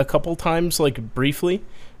met a couple times briefly.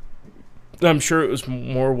 I'm sure it was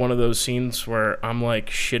more one of those scenes where I'm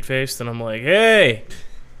shit faced and I'm like, hey,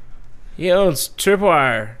 it's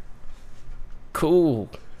Tripwire. Cool.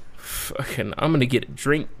 Fucking, I'm gonna get a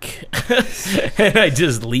drink. And I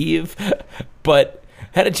just leave. But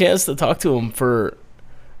had a chance to talk to him for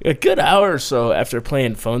a good hour or so after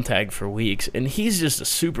playing phone tag for weeks, and he's just a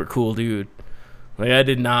super cool dude. I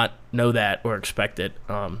did not know that or expect it.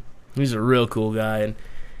 He's a real cool guy, and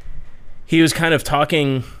he was kind of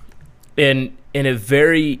talking in a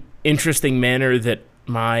very interesting manner that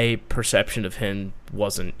my perception of him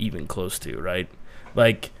wasn't even close to, right?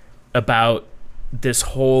 About this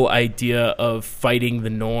whole idea of fighting the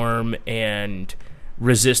norm and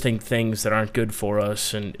resisting things that aren't good for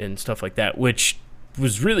us and stuff like that, which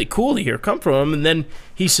was really cool to hear come from him. And then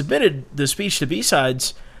he submitted the speech to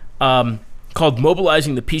B-Sides called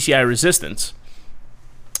Mobilizing the PCI Resistance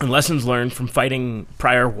and Lessons Learned from Fighting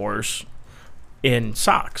Prior Wars in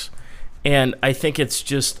SOCs. And I think it's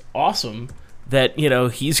just awesome that,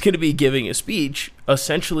 he's going to be giving a speech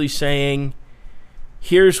essentially saying,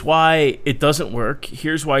 here's why it doesn't work,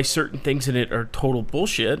 here's why certain things in it are total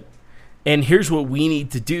bullshit, and here's what we need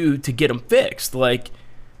to do to get them fixed.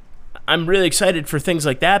 I'm really excited for things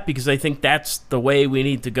like that because I think that's the way we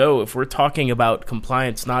need to go. If we're talking about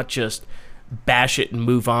compliance, not just bash it and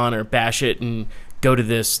move on or bash it and go to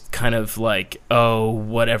this kind of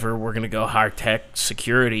whatever, we're going to go high-tech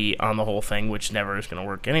security on the whole thing, which never is going to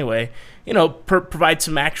work anyway. Provide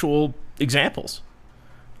some actual, examples.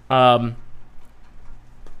 And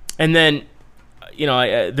then,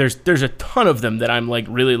 there's a ton of them that I'm like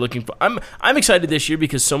really looking for. I'm excited this year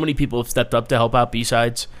because so many people have stepped up to help out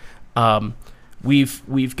B-Sides.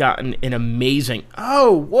 We've gotten an amazing.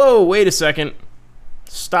 Oh, whoa! Wait a second.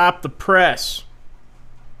 Stop the press.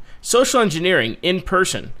 Social engineering in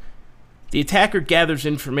person. The attacker gathers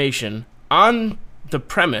information on the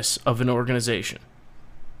premise of an organization.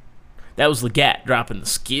 That was Legat dropping the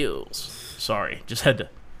skills. Sorry, just had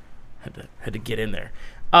to get in there.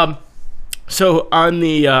 So on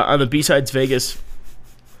the B-Sides Vegas,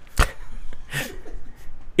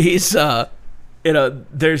 he's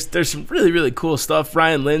there's some really, really cool stuff.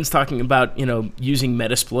 Ryan Lynn's talking about, using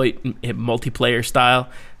Metasploit in multiplayer style.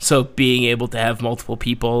 So being able to have multiple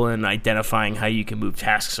people and identifying how you can move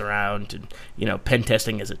tasks around and, pen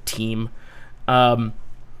testing as a team. I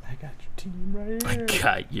got your team right here. I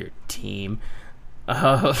got your team.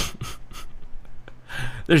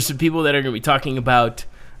 There's some people that are going to be talking about,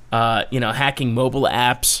 hacking mobile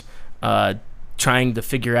apps, trying to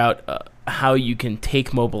figure out how you can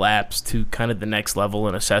take mobile apps to kind of the next level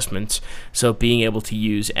in assessments. So being able to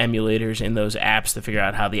use emulators in those apps to figure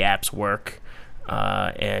out how the apps work,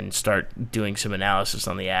 and start doing some analysis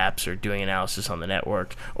on the apps or doing analysis on the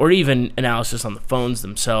network or even analysis on the phones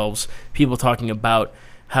themselves. People talking about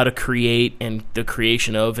how to create and the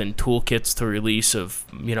creation of and toolkits to release of,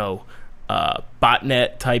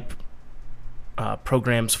 botnet type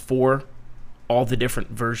programs for all the different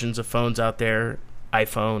versions of phones out there,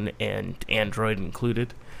 iPhone and Android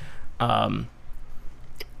included.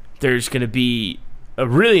 There's going to be a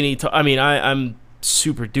really neat I'm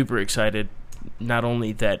super duper excited, not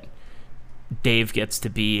only that Dave gets to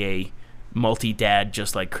be a multi-dad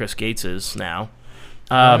just like Chris Gates is now,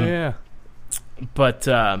 yeah, but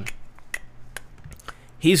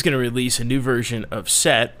he's going to release a new version of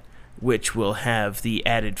Set, which will have the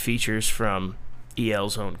added features from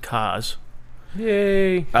EL's own Kaz.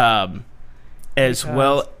 Yay! As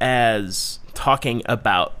well as talking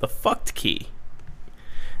about the fucked key.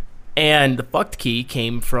 And the fucked key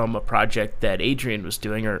came from a project that Adrian was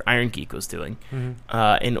doing, or Iron Geek was doing,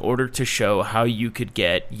 in order to show how you could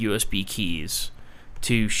get USB keys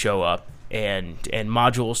to show up and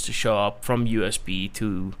modules to show up from USB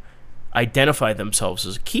to identify themselves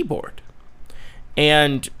as a keyboard.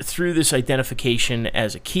 And through this identification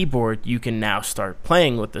as a keyboard, you can now start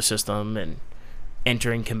playing with the system and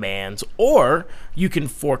entering commands, or you can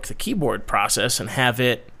fork the keyboard process and have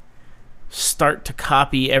it start to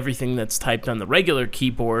copy everything that's typed on the regular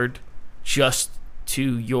keyboard just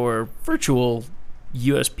to your virtual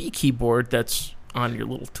USB keyboard that's on your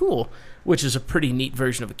little tool, which is a pretty neat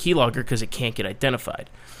version of a keylogger because it can't get identified.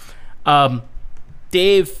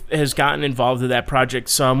 Dave has gotten involved with that project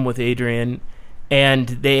some with Adrian, and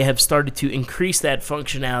they have started to increase that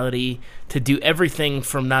functionality to do everything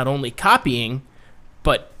from not only copying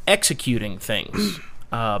but executing things.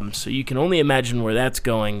 So you can only imagine where that's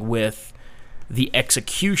going with the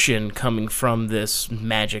execution coming from this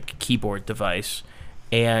magic keyboard device,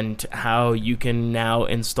 and how you can now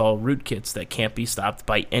install rootkits that can't be stopped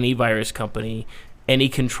by any virus company, any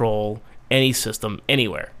control, any system,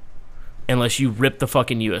 anywhere, unless you rip the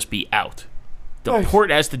fucking USB out. The port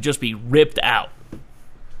has to just be ripped out.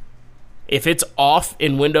 If it's off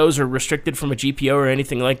in Windows or restricted from a GPO or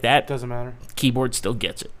anything like that, doesn't matter. Keyboard still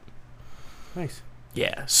gets it. Nice.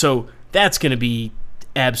 Yeah, so that's going to be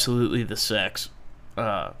absolutely the sex.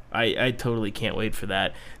 I totally can't wait for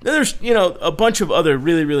that. Then there's, a bunch of other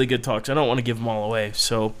really, really good talks. I don't want to give them all away.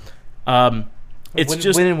 So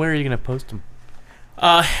it's when and where are you going to post them?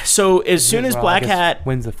 So as soon as Black Hat...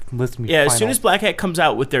 When's the list final? As soon as Black Hat comes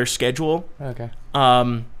out with their schedule, okay.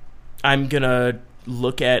 I'm going to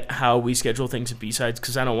look at how we schedule things at B-Sides,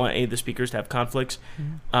 because I don't want any of the speakers to have conflicts.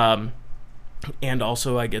 Mm-hmm. And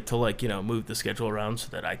also I get to move the schedule around so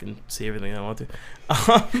that I can see everything I want to.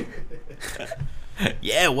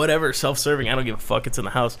 Yeah, whatever, self-serving, I don't give a fuck, it's in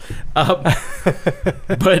the house.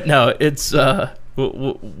 But no, it's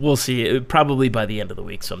we'll see it probably by the end of the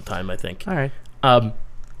week sometime, I think. All right.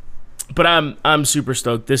 But I'm super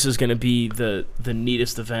stoked. This is going to be the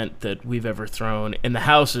neatest event that we've ever thrown, and the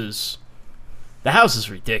house is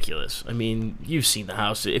ridiculous. I mean, you've seen the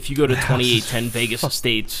house. If you go to 2810 Vegas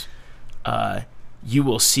Estates, you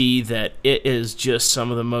will see that it is just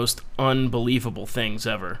some of the most unbelievable things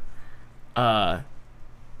ever. And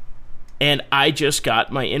I just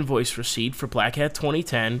got my invoice receipt for Black Hat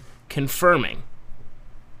 2010 confirming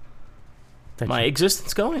my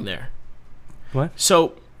existence going there. What?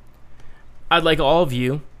 So I'd like all of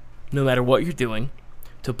you, no matter what you're doing,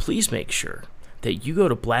 to please make sure that you go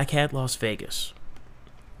to Black Hat Las Vegas.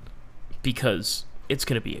 because it's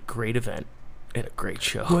going to be a great event and a great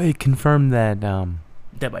show. Well, it confirmed that.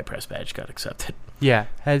 That my press badge got accepted. Yeah,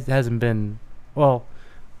 hasn't been. Well,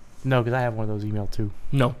 no, because I have one of those emailed too.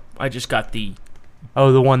 No, I just got the.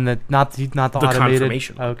 Oh, the one that not the automated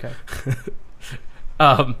confirmation. Okay.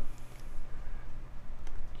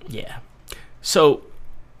 Yeah. So,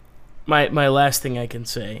 my last thing I can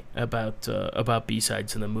say about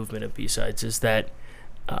B-Sides and the movement of B-Sides is that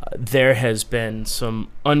there has been some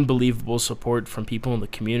unbelievable support from people in the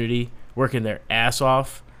community working their ass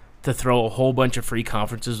off to throw a whole bunch of free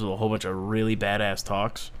conferences with a whole bunch of really badass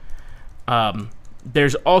talks.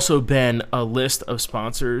 There's also been a list of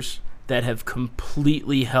sponsors that have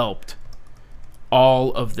completely helped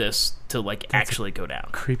all of this to actually go down.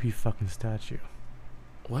 Creepy fucking statue.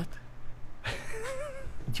 What?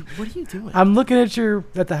 What are you doing? I'm looking at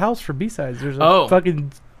the house for B-Sides. There's a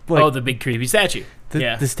fucking the big creepy statue.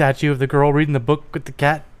 The statue of the girl reading the book with the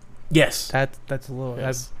cat. Yes. That's a little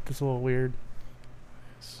that's a little weird.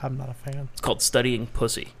 I'm not a fan. It's called Studying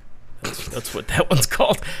Pussy. That's what that one's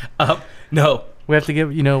called. No. We have to get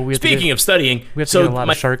Speaking of studying, we have to get a lot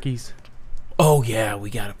of Sharkies. Oh yeah, we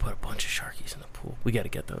gotta put a bunch of Sharkies in the pool. We gotta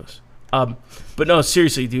get those. But no,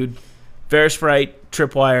 seriously, dude. Verisprite,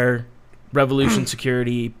 Tripwire, Revolution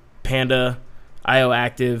Security, Panda, IO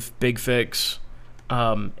Active, Big Fix,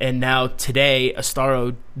 and now today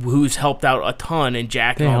Astaro, who's helped out a ton, and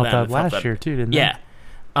Jack They and all helped that. out last year too, didn't they?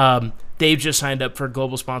 Yeah. They've just signed up for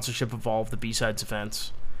global sponsorship of all of the B-Sides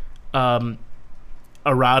events. Arata,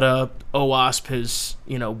 OWASP has,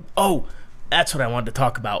 that's what I wanted to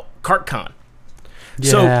talk about. CartCon.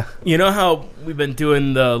 Yeah. So, you know how we've been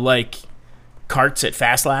doing the, carts at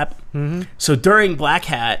Fast Lap? Mm-hmm. So during Black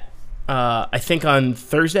Hat, I think on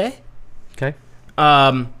Thursday, okay,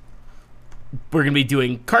 we're going to be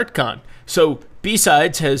doing CartCon. So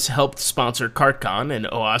B-Sides has helped sponsor CartCon, and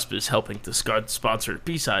OWASP is helping to sponsor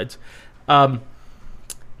B-Sides. But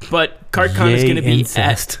CartCon is going to be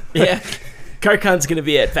CartCon's going to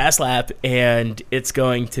be at Fast Lap, and it's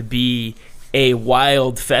going to be a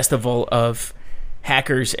wild festival of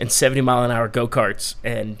hackers and 70-mile-an-hour go-karts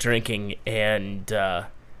and drinking, and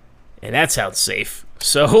that sounds safe.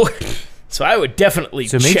 So I would definitely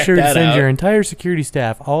check that out. So make sure to send your entire security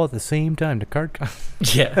staff all at the same time to CartCon.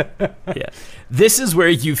 Yeah. This is where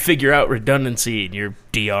you figure out redundancy in your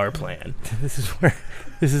DR plan. This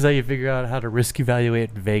is how you figure out how to risk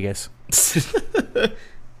evaluate Vegas.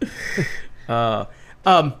 Hey,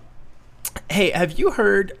 have you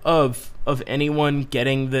heard of anyone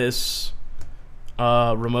getting this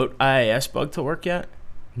remote IIS bug to work yet?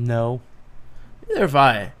 No. Neither have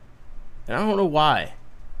I. And I don't know why.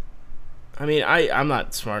 I mean, I'm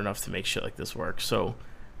not smart enough to make shit like this work, so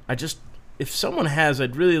if someone has,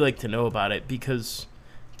 I'd really like to know about it, because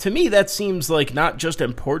to me that seems like not just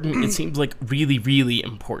important, it seems like really, really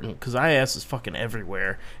important, because IIS is fucking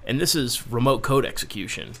everywhere, and this is remote code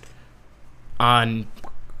execution on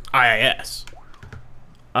IIS.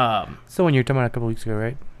 So when you were talking about a couple weeks ago,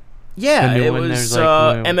 right? Yeah, it was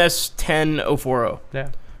MS 10040. Yeah.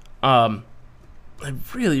 I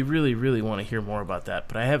really, really, really want to hear more about that,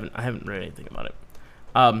 but I haven't read anything about it.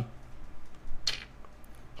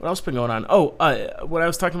 What else been going on? When I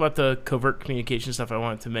was talking about the covert communication stuff, I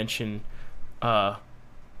wanted to mention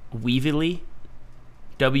Weevily,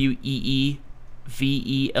 Weevely.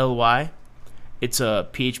 It's a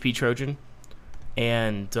PHP Trojan,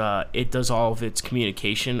 and it does all of its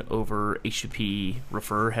communication over HTTP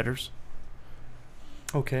refer headers.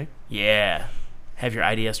 Okay. Yeah. Have your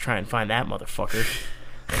IDS try and find that motherfucker.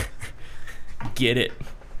 Get it.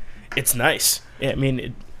 It's nice. I mean,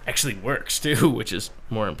 it actually works, too, which is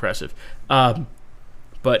more impressive.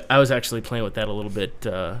 But I was actually playing with that a little bit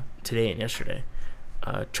today and yesterday,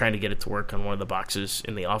 trying to get it to work on one of the boxes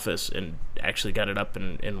in the office, and actually got it up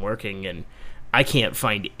and working, and I can't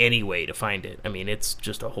find any way to find it. I mean, it's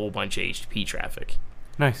just a whole bunch of HTTP traffic.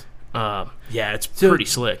 Nice. Yeah, it's pretty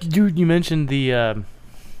slick. You mentioned the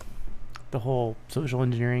whole social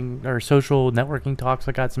engineering or social networking talks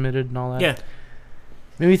that got submitted and all that. Yeah.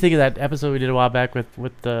 Made me think of that episode we did a while back with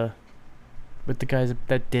the guys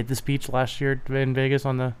that did the speech last year in Vegas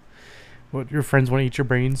on the what your friends want to eat your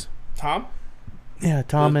brains. Tom? Yeah,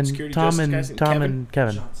 Tom and Kevin.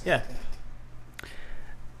 Yeah.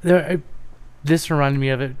 This reminded me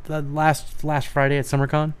of it. Last Friday at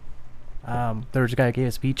SummerCon, there was a guy that gave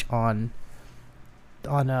a speech on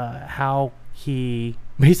how he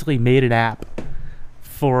basically made an app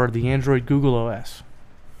for the Android Google OS,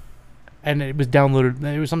 and it was downloaded.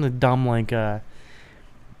 It was something dumb like I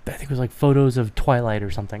think it was like photos of Twilight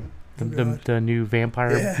or something, the new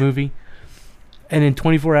vampire movie. And in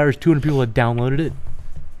 24 hours, 200 people had downloaded it.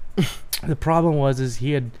 The problem is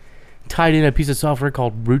he had tied in a piece of software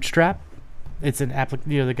called Rootstrap. It's an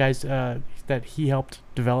the guys that he helped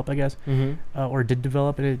develop, I guess, or did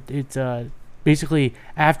develop, and it's basically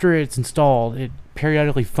after it's installed, it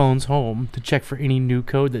periodically phones home to check for any new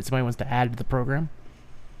code that somebody wants to add to the program.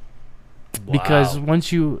 Wow. Because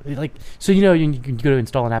once you you can go to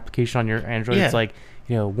install an application on your Android. Yeah. It's like,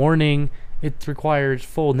 warning, it requires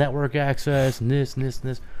full network access and this and this and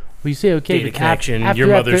this. Well, you say okay, Data connection, after your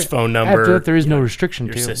that, mother's phone number. After that, there is no your restriction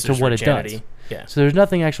to sister's what it virginity. does. Yeah. So there's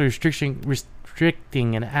nothing actually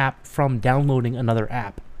restricting an app from downloading another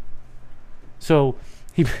app. So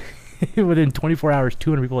he within 24 hours,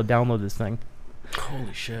 200 people had downloaded this thing.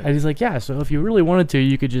 Holy shit. And he's like, yeah, so if you really wanted to,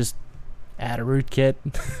 you could just add a rootkit,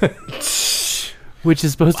 which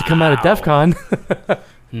is supposed to come out of DEF CON.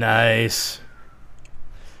 Nice.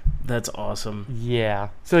 That's awesome. Yeah.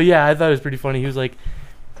 So, yeah, I thought it was pretty funny. He was like,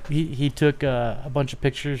 he took a bunch of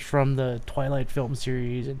pictures from the Twilight film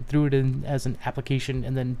series and threw it in as an application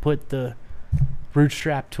and then put the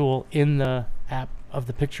Rootstrap tool in the app of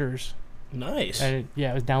the pictures. Nice. And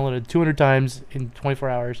it was downloaded 200 times in 24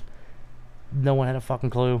 hours. No one had a fucking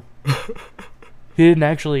clue. He didn't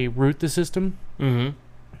actually root the system,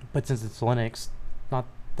 but since it's Linux, not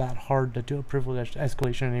that hard to do a privilege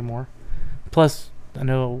escalation anymore. Plus, I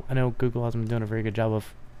know Google hasn't been doing a very good job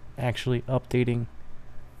of actually updating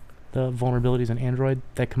the vulnerabilities in Android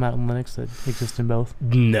that come out in Linux that exist in both.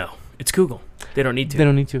 No, it's Google. They don't need to. They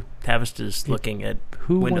don't need to. Tavis is looking at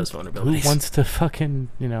Windows vulnerabilities. Who wants to fucking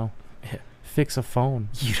fix a phone?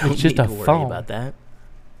 You don't it's just need a to worry phone. about that.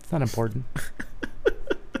 It's not important.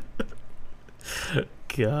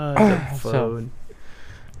 God, the phone.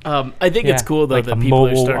 I think it's cool though like that people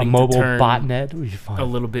are a starting mobile to turn botnet would be fun. a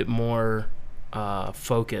little bit more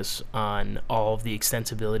focus on all of the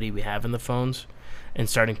extensibility we have in the phones and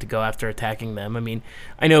starting to go after attacking them. I mean,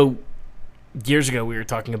 I know years ago we were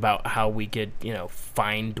talking about how we could,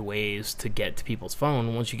 find ways to get to people's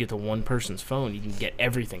phone. Once you get to one person's phone, you can get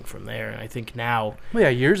everything from there. And I think now... Well, yeah,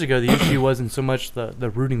 years ago the issue wasn't so much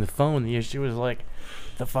the rooting the phone. The issue was like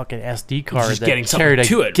the fucking SD card just that getting carried a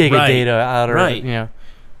to it. gig Right. of data out of Right. it. And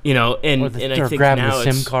Or I think grabbing now the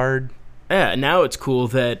it's... SIM card. Yeah, now it's cool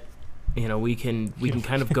that we can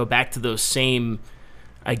kind of go back to those same,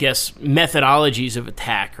 I guess, methodologies of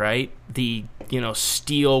attack, right? The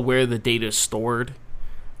steal where the data is stored,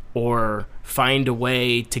 or find a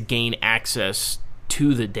way to gain access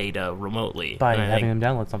to the data remotely By having them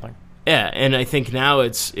download something. Yeah, and I think now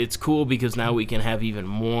it's cool because now we can have even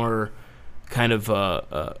more kind of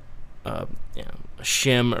a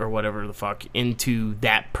shim or whatever the fuck into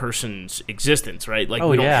that person's existence, right? Like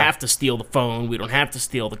we don't have to steal the phone, we don't have to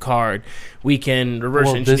steal the card. We can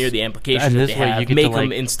reverse engineer the applications that they have, make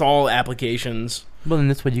them install applications. Well, in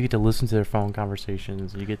this way, you get to listen to their phone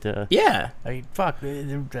conversations. You get to I mean, fuck.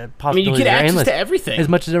 You get access to everything. As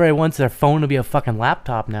much as everybody wants their phone to be a fucking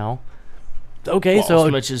laptop now. Okay, well, so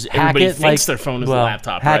as much as everybody thinks their phone is a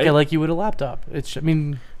laptop, hack right? it like you would a laptop.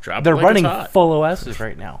 Drop they're it like running it's hot. full OSs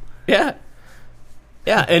right now. Yeah,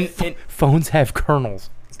 and phones have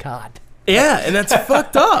kernels. God. Yeah, and that's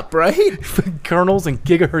fucked up, right? Kernels and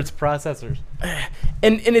gigahertz processors.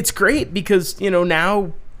 And it's great because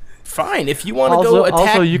now. Fine. If you want to go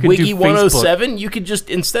attack you Wiggy 107, you could just,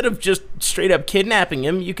 instead of just straight up kidnapping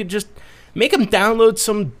him, you could just make him download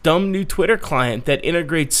some dumb new Twitter client that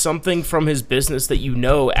integrates something from his business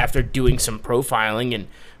that after doing some profiling and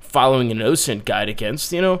following an OSINT guide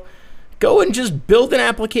against, go and just build an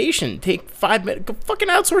application. Take 5 minutes. Go fucking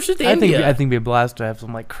outsource it to India. I think it'd be a blast to have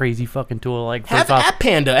some crazy fucking tool like have App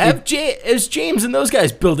Panda. Have James and those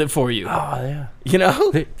guys build it for you. Oh yeah.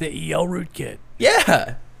 The EL rootkit.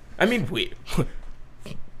 Yeah. I mean,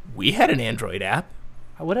 we had an Android app.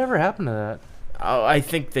 Whatever happened to that? Oh, I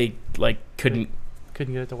think they couldn't get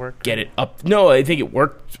it to work. Get it up? No, I think it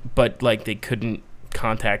worked, but they couldn't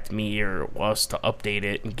contact me or us to update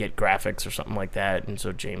it and get graphics or something like that, and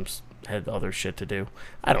so James had other shit to do.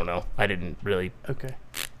 I don't know. I didn't really. Okay.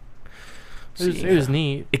 It was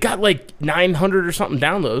neat. It got 900 or something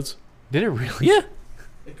downloads. Did it really? Yeah.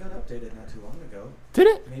 It got updated not too long ago. Did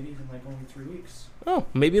it? Maybe even only 3 weeks. Oh,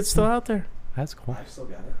 maybe it's still out there. That's cool. I've still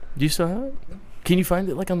got it. Do you still have it? Yeah. Can you find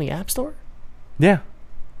it on the App Store? Yeah.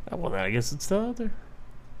 Oh, well, then I guess it's still out there.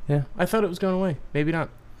 Yeah. I thought it was going away. Maybe not.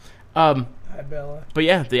 But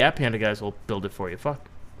yeah, the App Panda guys will build it for you. Fuck,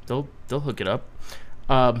 they'll hook it up.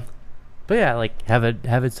 But yeah, have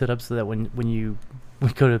it set up so that when you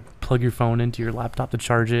go to plug your phone into your laptop to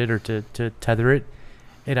charge it or to tether it,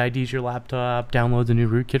 it IDs your laptop, downloads a new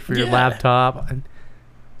rootkit for your laptop. And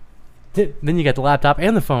Then you got the laptop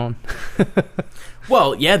and the phone.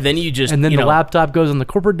 Well, yeah. Then you just And then you the know, laptop goes on the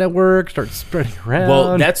corporate network, starts spreading around.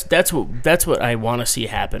 Well, that's what I want to see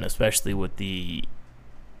happen, especially with the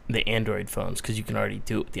Android phones, because you can already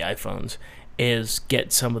do it with the iPhones. Is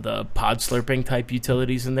get some of the pod slurping type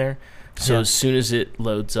utilities in there, so as soon as it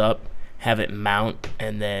loads up, have it mount,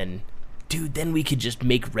 and then, dude, then we could just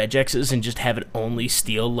make regexes and just have it only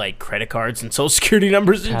steal like credit cards and social security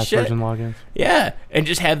numbers and passwords shit. and logins. Yeah, and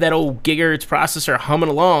just have that old gigahertz processor humming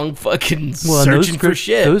along, fucking searching for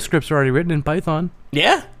shit. Those scripts are already written in Python.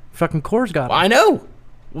 Yeah. Fucking Core's got them. I know.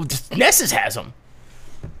 Well, just Nessus has them.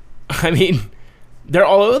 I mean, they're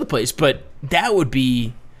all over the place, but that'd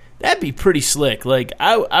be pretty slick. Like,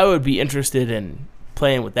 I would be interested in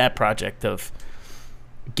playing with that project of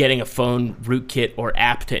getting a phone rootkit or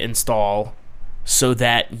app to install so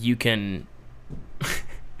that you can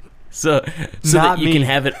so that you can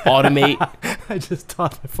have it automate. I just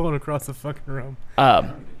tossed my phone across the fucking room.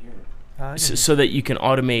 So that you can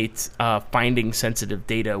automate finding sensitive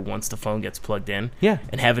data once the phone gets plugged in. Yeah.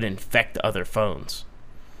 And have it infect other phones.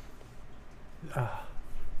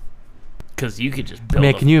 Because you could just build.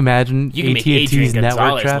 Man, can you imagine You can make Adrian AT&T's network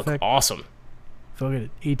Gonzalez look traffic? awesome. Fucking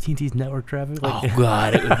AT&T's network traffic. Oh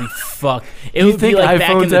god, it would be fucked. It Do you would think be like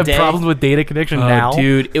back in iPhones the have day. problems with data connection now?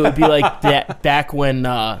 Dude, it would be like that back when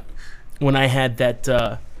I had that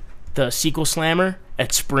the SQL Slammer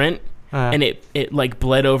at Sprint. And it like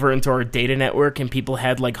bled over into our data network, and people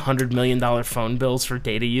had like $100 million phone bills for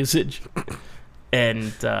data usage.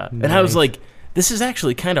 And I was like, this is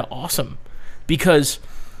actually kind of awesome, because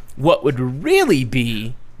what would really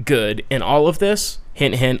be good in all of this,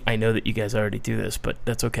 hint hint, I know that you guys already do this, but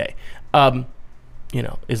that's okay. You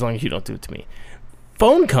know, as long as you don't do it to me.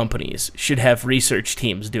 Phone companies should have research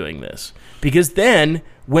teams doing this, because then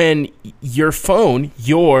when your phone,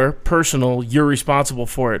 your personal, you're responsible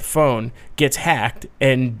for it phone, gets hacked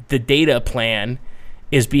and the data plan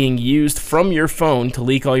is being used from your phone to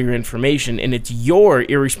leak all your information, and it's your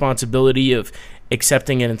irresponsibility of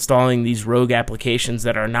accepting and installing these rogue applications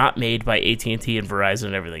that are not made by AT&T and Verizon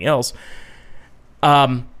and everything else,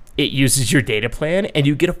 it uses your data plan, and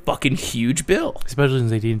you get a fucking huge bill. Especially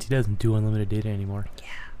since AT&T doesn't do unlimited data anymore. Yeah.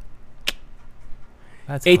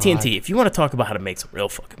 That's AT&T, odd. if you want to talk about how to make some real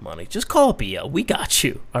fucking money, just call up BL. We got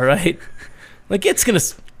you, all right? Like, it's going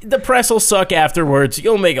to... The press will suck afterwards.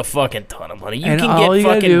 You'll make a fucking ton of money. You And can all get you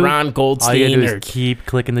gotta fucking do- Ron All you Goldstein gotta do or is keep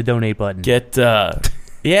clicking the donate button. get... they were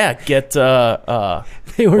what's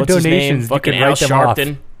his name? donations. You Fucking could Al write them off.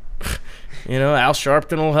 Sharpton. You know, Al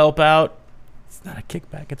Sharpton will help out. It's not a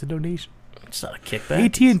kickback. It's a donation. It's not a kickback.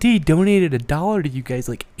 AT&T donated $1 to you guys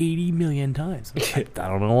like 80 million times. I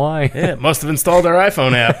don't know why. Yeah, must have installed our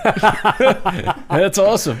iPhone app. That's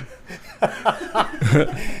awesome.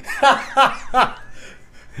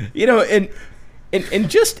 You know, and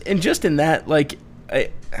just in that, like, I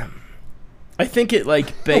think it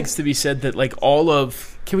like begs to be said that like all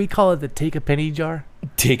of Can we call it the Take a Penny jar?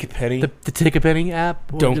 Take a Penny, The Take a Penny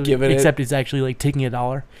app? Don't give it Except it's actually like taking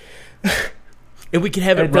 $1. and we could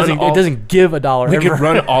have it It run doesn't, all. it doesn't give $1. We ever. could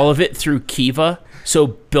run all of it through Kiva, so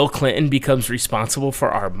Bill Clinton becomes responsible for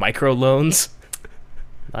our microloans.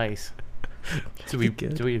 Nice. So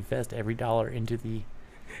we invest every $1 into the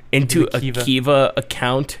Into the a Kiva. Kiva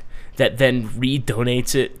account that then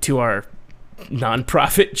redonates it to our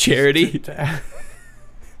nonprofit charity.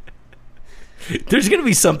 There's going to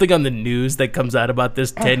be something on the news that comes out about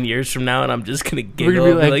this 10 years from now, and I'm just going to We're giggle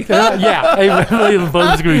gonna and be be like, yeah. Everybody on the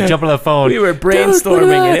phone's gonna be jumping on the phone. we were Dude, look at brainstorming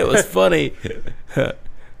and that. it was funny.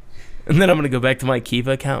 And then I'm going to go back to my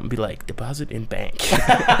Kiva account and be like, deposit in bank.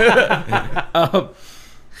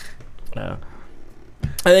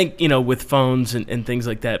 I think, you know, with phones and things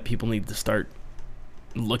like that, people need to start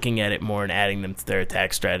looking at it more and adding them to their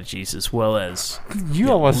attack strategies, as well as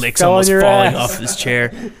You almost Lick's fell on almost your falling ass. off his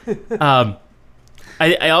chair.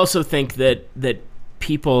 I also think that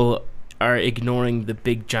people are ignoring the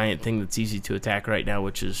big giant thing that's easy to attack right now,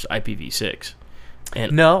 which is IPv6.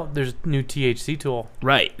 And No, there's a new THC tool.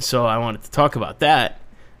 right, so I wanted to talk about that.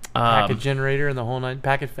 Packet generator and the whole nine,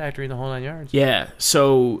 packet factory and the whole 9 yards. Yeah,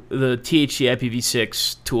 so the THC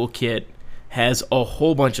IPv6 toolkit has a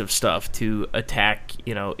whole bunch of stuff to attack,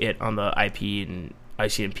 you know, it on the IP and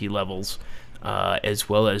ICMP levels, as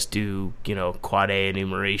well as do, you know, quad A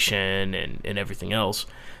enumeration and everything else.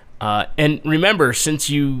 And remember, since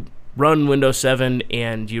you run Windows 7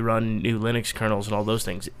 and you run new Linux kernels and all those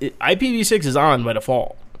things, IPv6 is on by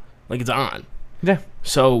default. Like, it's on. Yeah.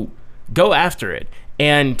 So go after it.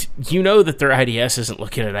 And you know that their IDS isn't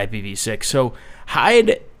looking at IPv6. So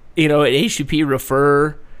hide, you know, an HTTP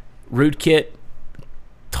refer rootkit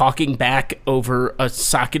talking back over a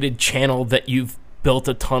socketed channel that you've built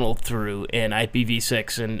a tunnel through in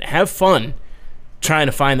IPv6, and have fun trying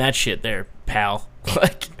to find that shit there, pal.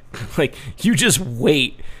 Like you just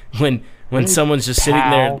wait when someone's just sitting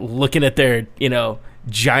there looking at their,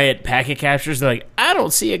 giant packet captures. They're like, I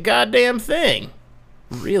don't see a goddamn thing.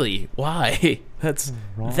 Really? Why? That's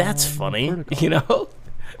funny,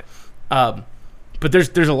 But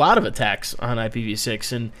there's a lot of attacks on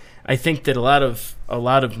IPv6, and I think that a lot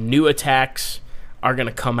of new attacks are going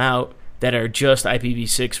to come out that are just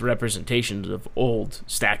IPv6 representations of old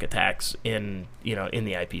stack attacks in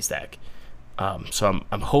the IP stack. So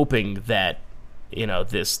I'm hoping that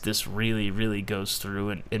this really goes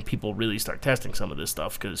through and people really start testing some of this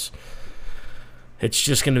stuff, because it's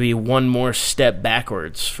just going to be one more step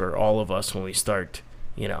backwards for all of us when we start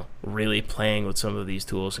really playing with some of these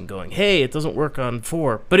tools and going, hey, it doesn't work on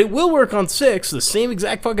 4, but it will work on 6, the same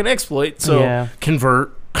exact fucking exploit, so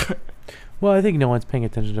convert. Well, I think no one's paying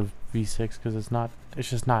attention to V6 because it's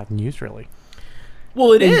just not in use, really.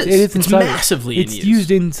 Well, it's inside, massively in use. It's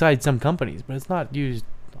used inside some companies, but it's not used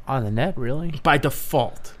on the net, really. By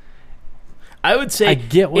default. I would say I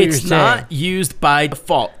get what you're saying. It's not used by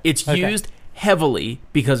default. It's used heavily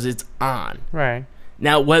because it's on. Right.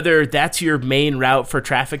 Now, whether that's your main route for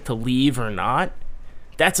traffic to leave or not,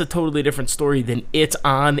 that's a totally different story than it's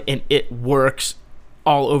on and it works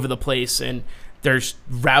all over the place, and there's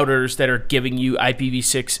routers that are giving you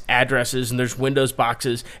IPv6 addresses, and there's Windows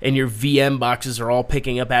boxes, and your VM boxes are all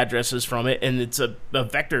picking up addresses from it, and it's a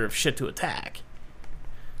vector of shit to attack.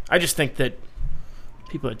 I just think that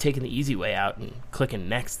people are taking the easy way out and clicking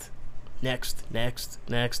next.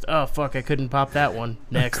 Oh, fuck, I couldn't pop that one.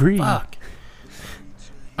 Next. Agreed.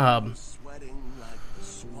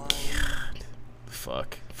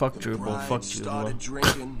 Fuck. Fuck Drupal. Fuck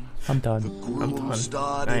Joomla. I'm done.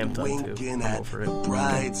 I am done too. I'm over it.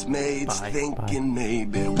 Bridesmaids Bye. thinking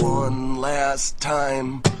maybe one last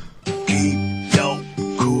time. Keep your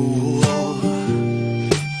cool.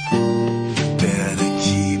 Better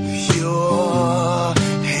keep your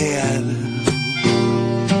head.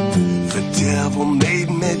 The devil made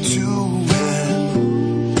me do it.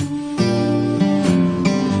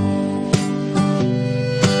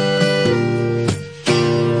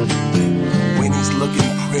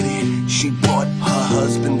 She brought her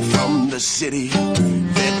husband from the city.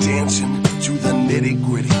 They're dancing to the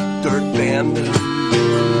nitty-gritty dirt band.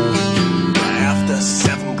 After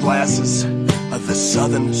 7 glasses of the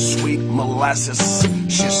southern sweet molasses,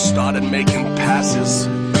 she started making passes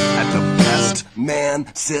at the best man.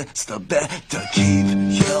 Sister, better keep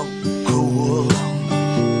your cool.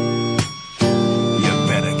 You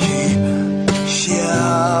better keep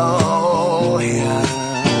your head.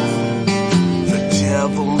 The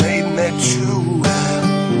devil made me chew.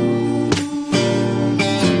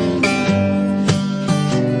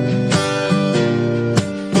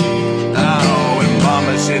 Oh, and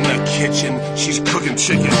Mama's in the kitchen. She's cooking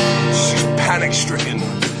chicken. She's panic-stricken.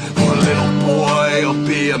 Her little boy will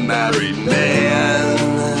be a married man.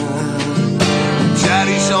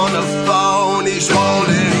 Daddy's on the phone. He's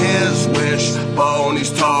holding his wishbone.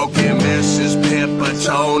 He's talking Mrs.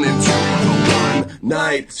 Pipitone into a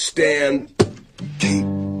one-night stand. Keep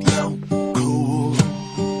your cool.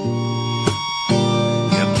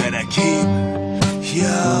 You better keep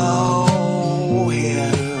your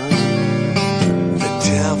head. The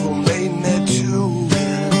devil made me do it.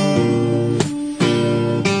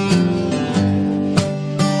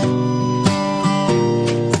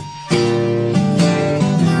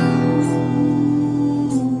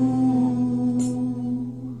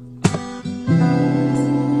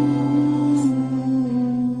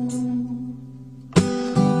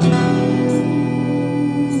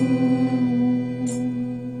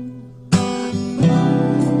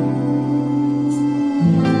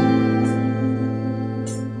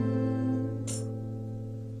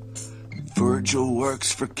 Virgil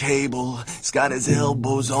works for cable. He's got his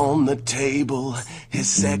elbows on the table. His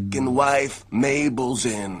second wife, Mabel's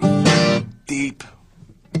in deep.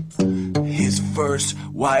 His first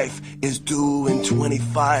wife is doing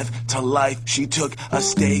 25 to life. She took a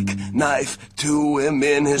steak knife to him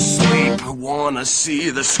in his sleep. Wanna see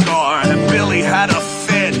the scar that Billy had a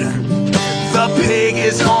fit. The pig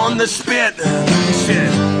is on the spit.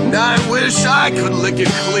 Shit, I wish I could lick it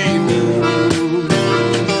clean.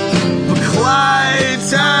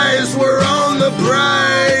 Clyde's eyes were on the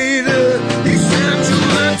bride. He said to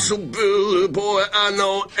little Billy, boy, I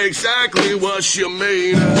know exactly what you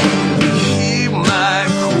mean. Keep my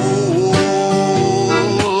cool.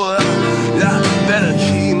 I better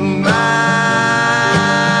keep my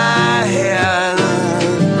head.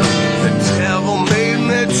 The devil made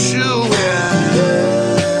me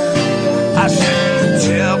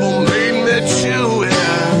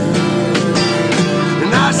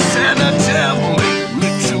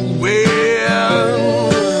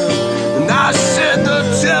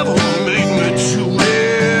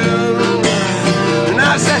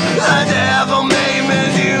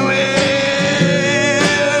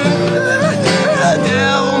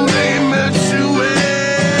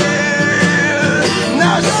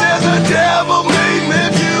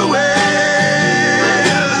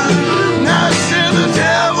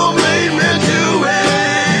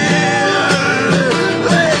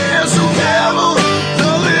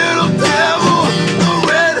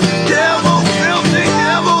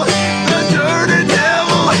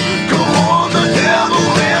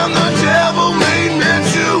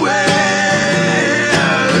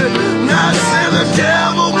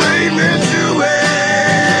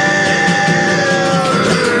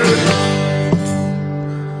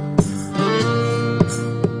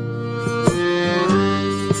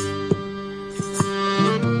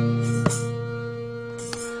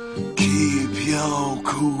keep your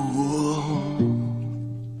cool.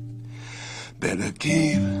 Better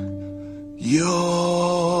keep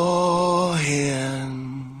your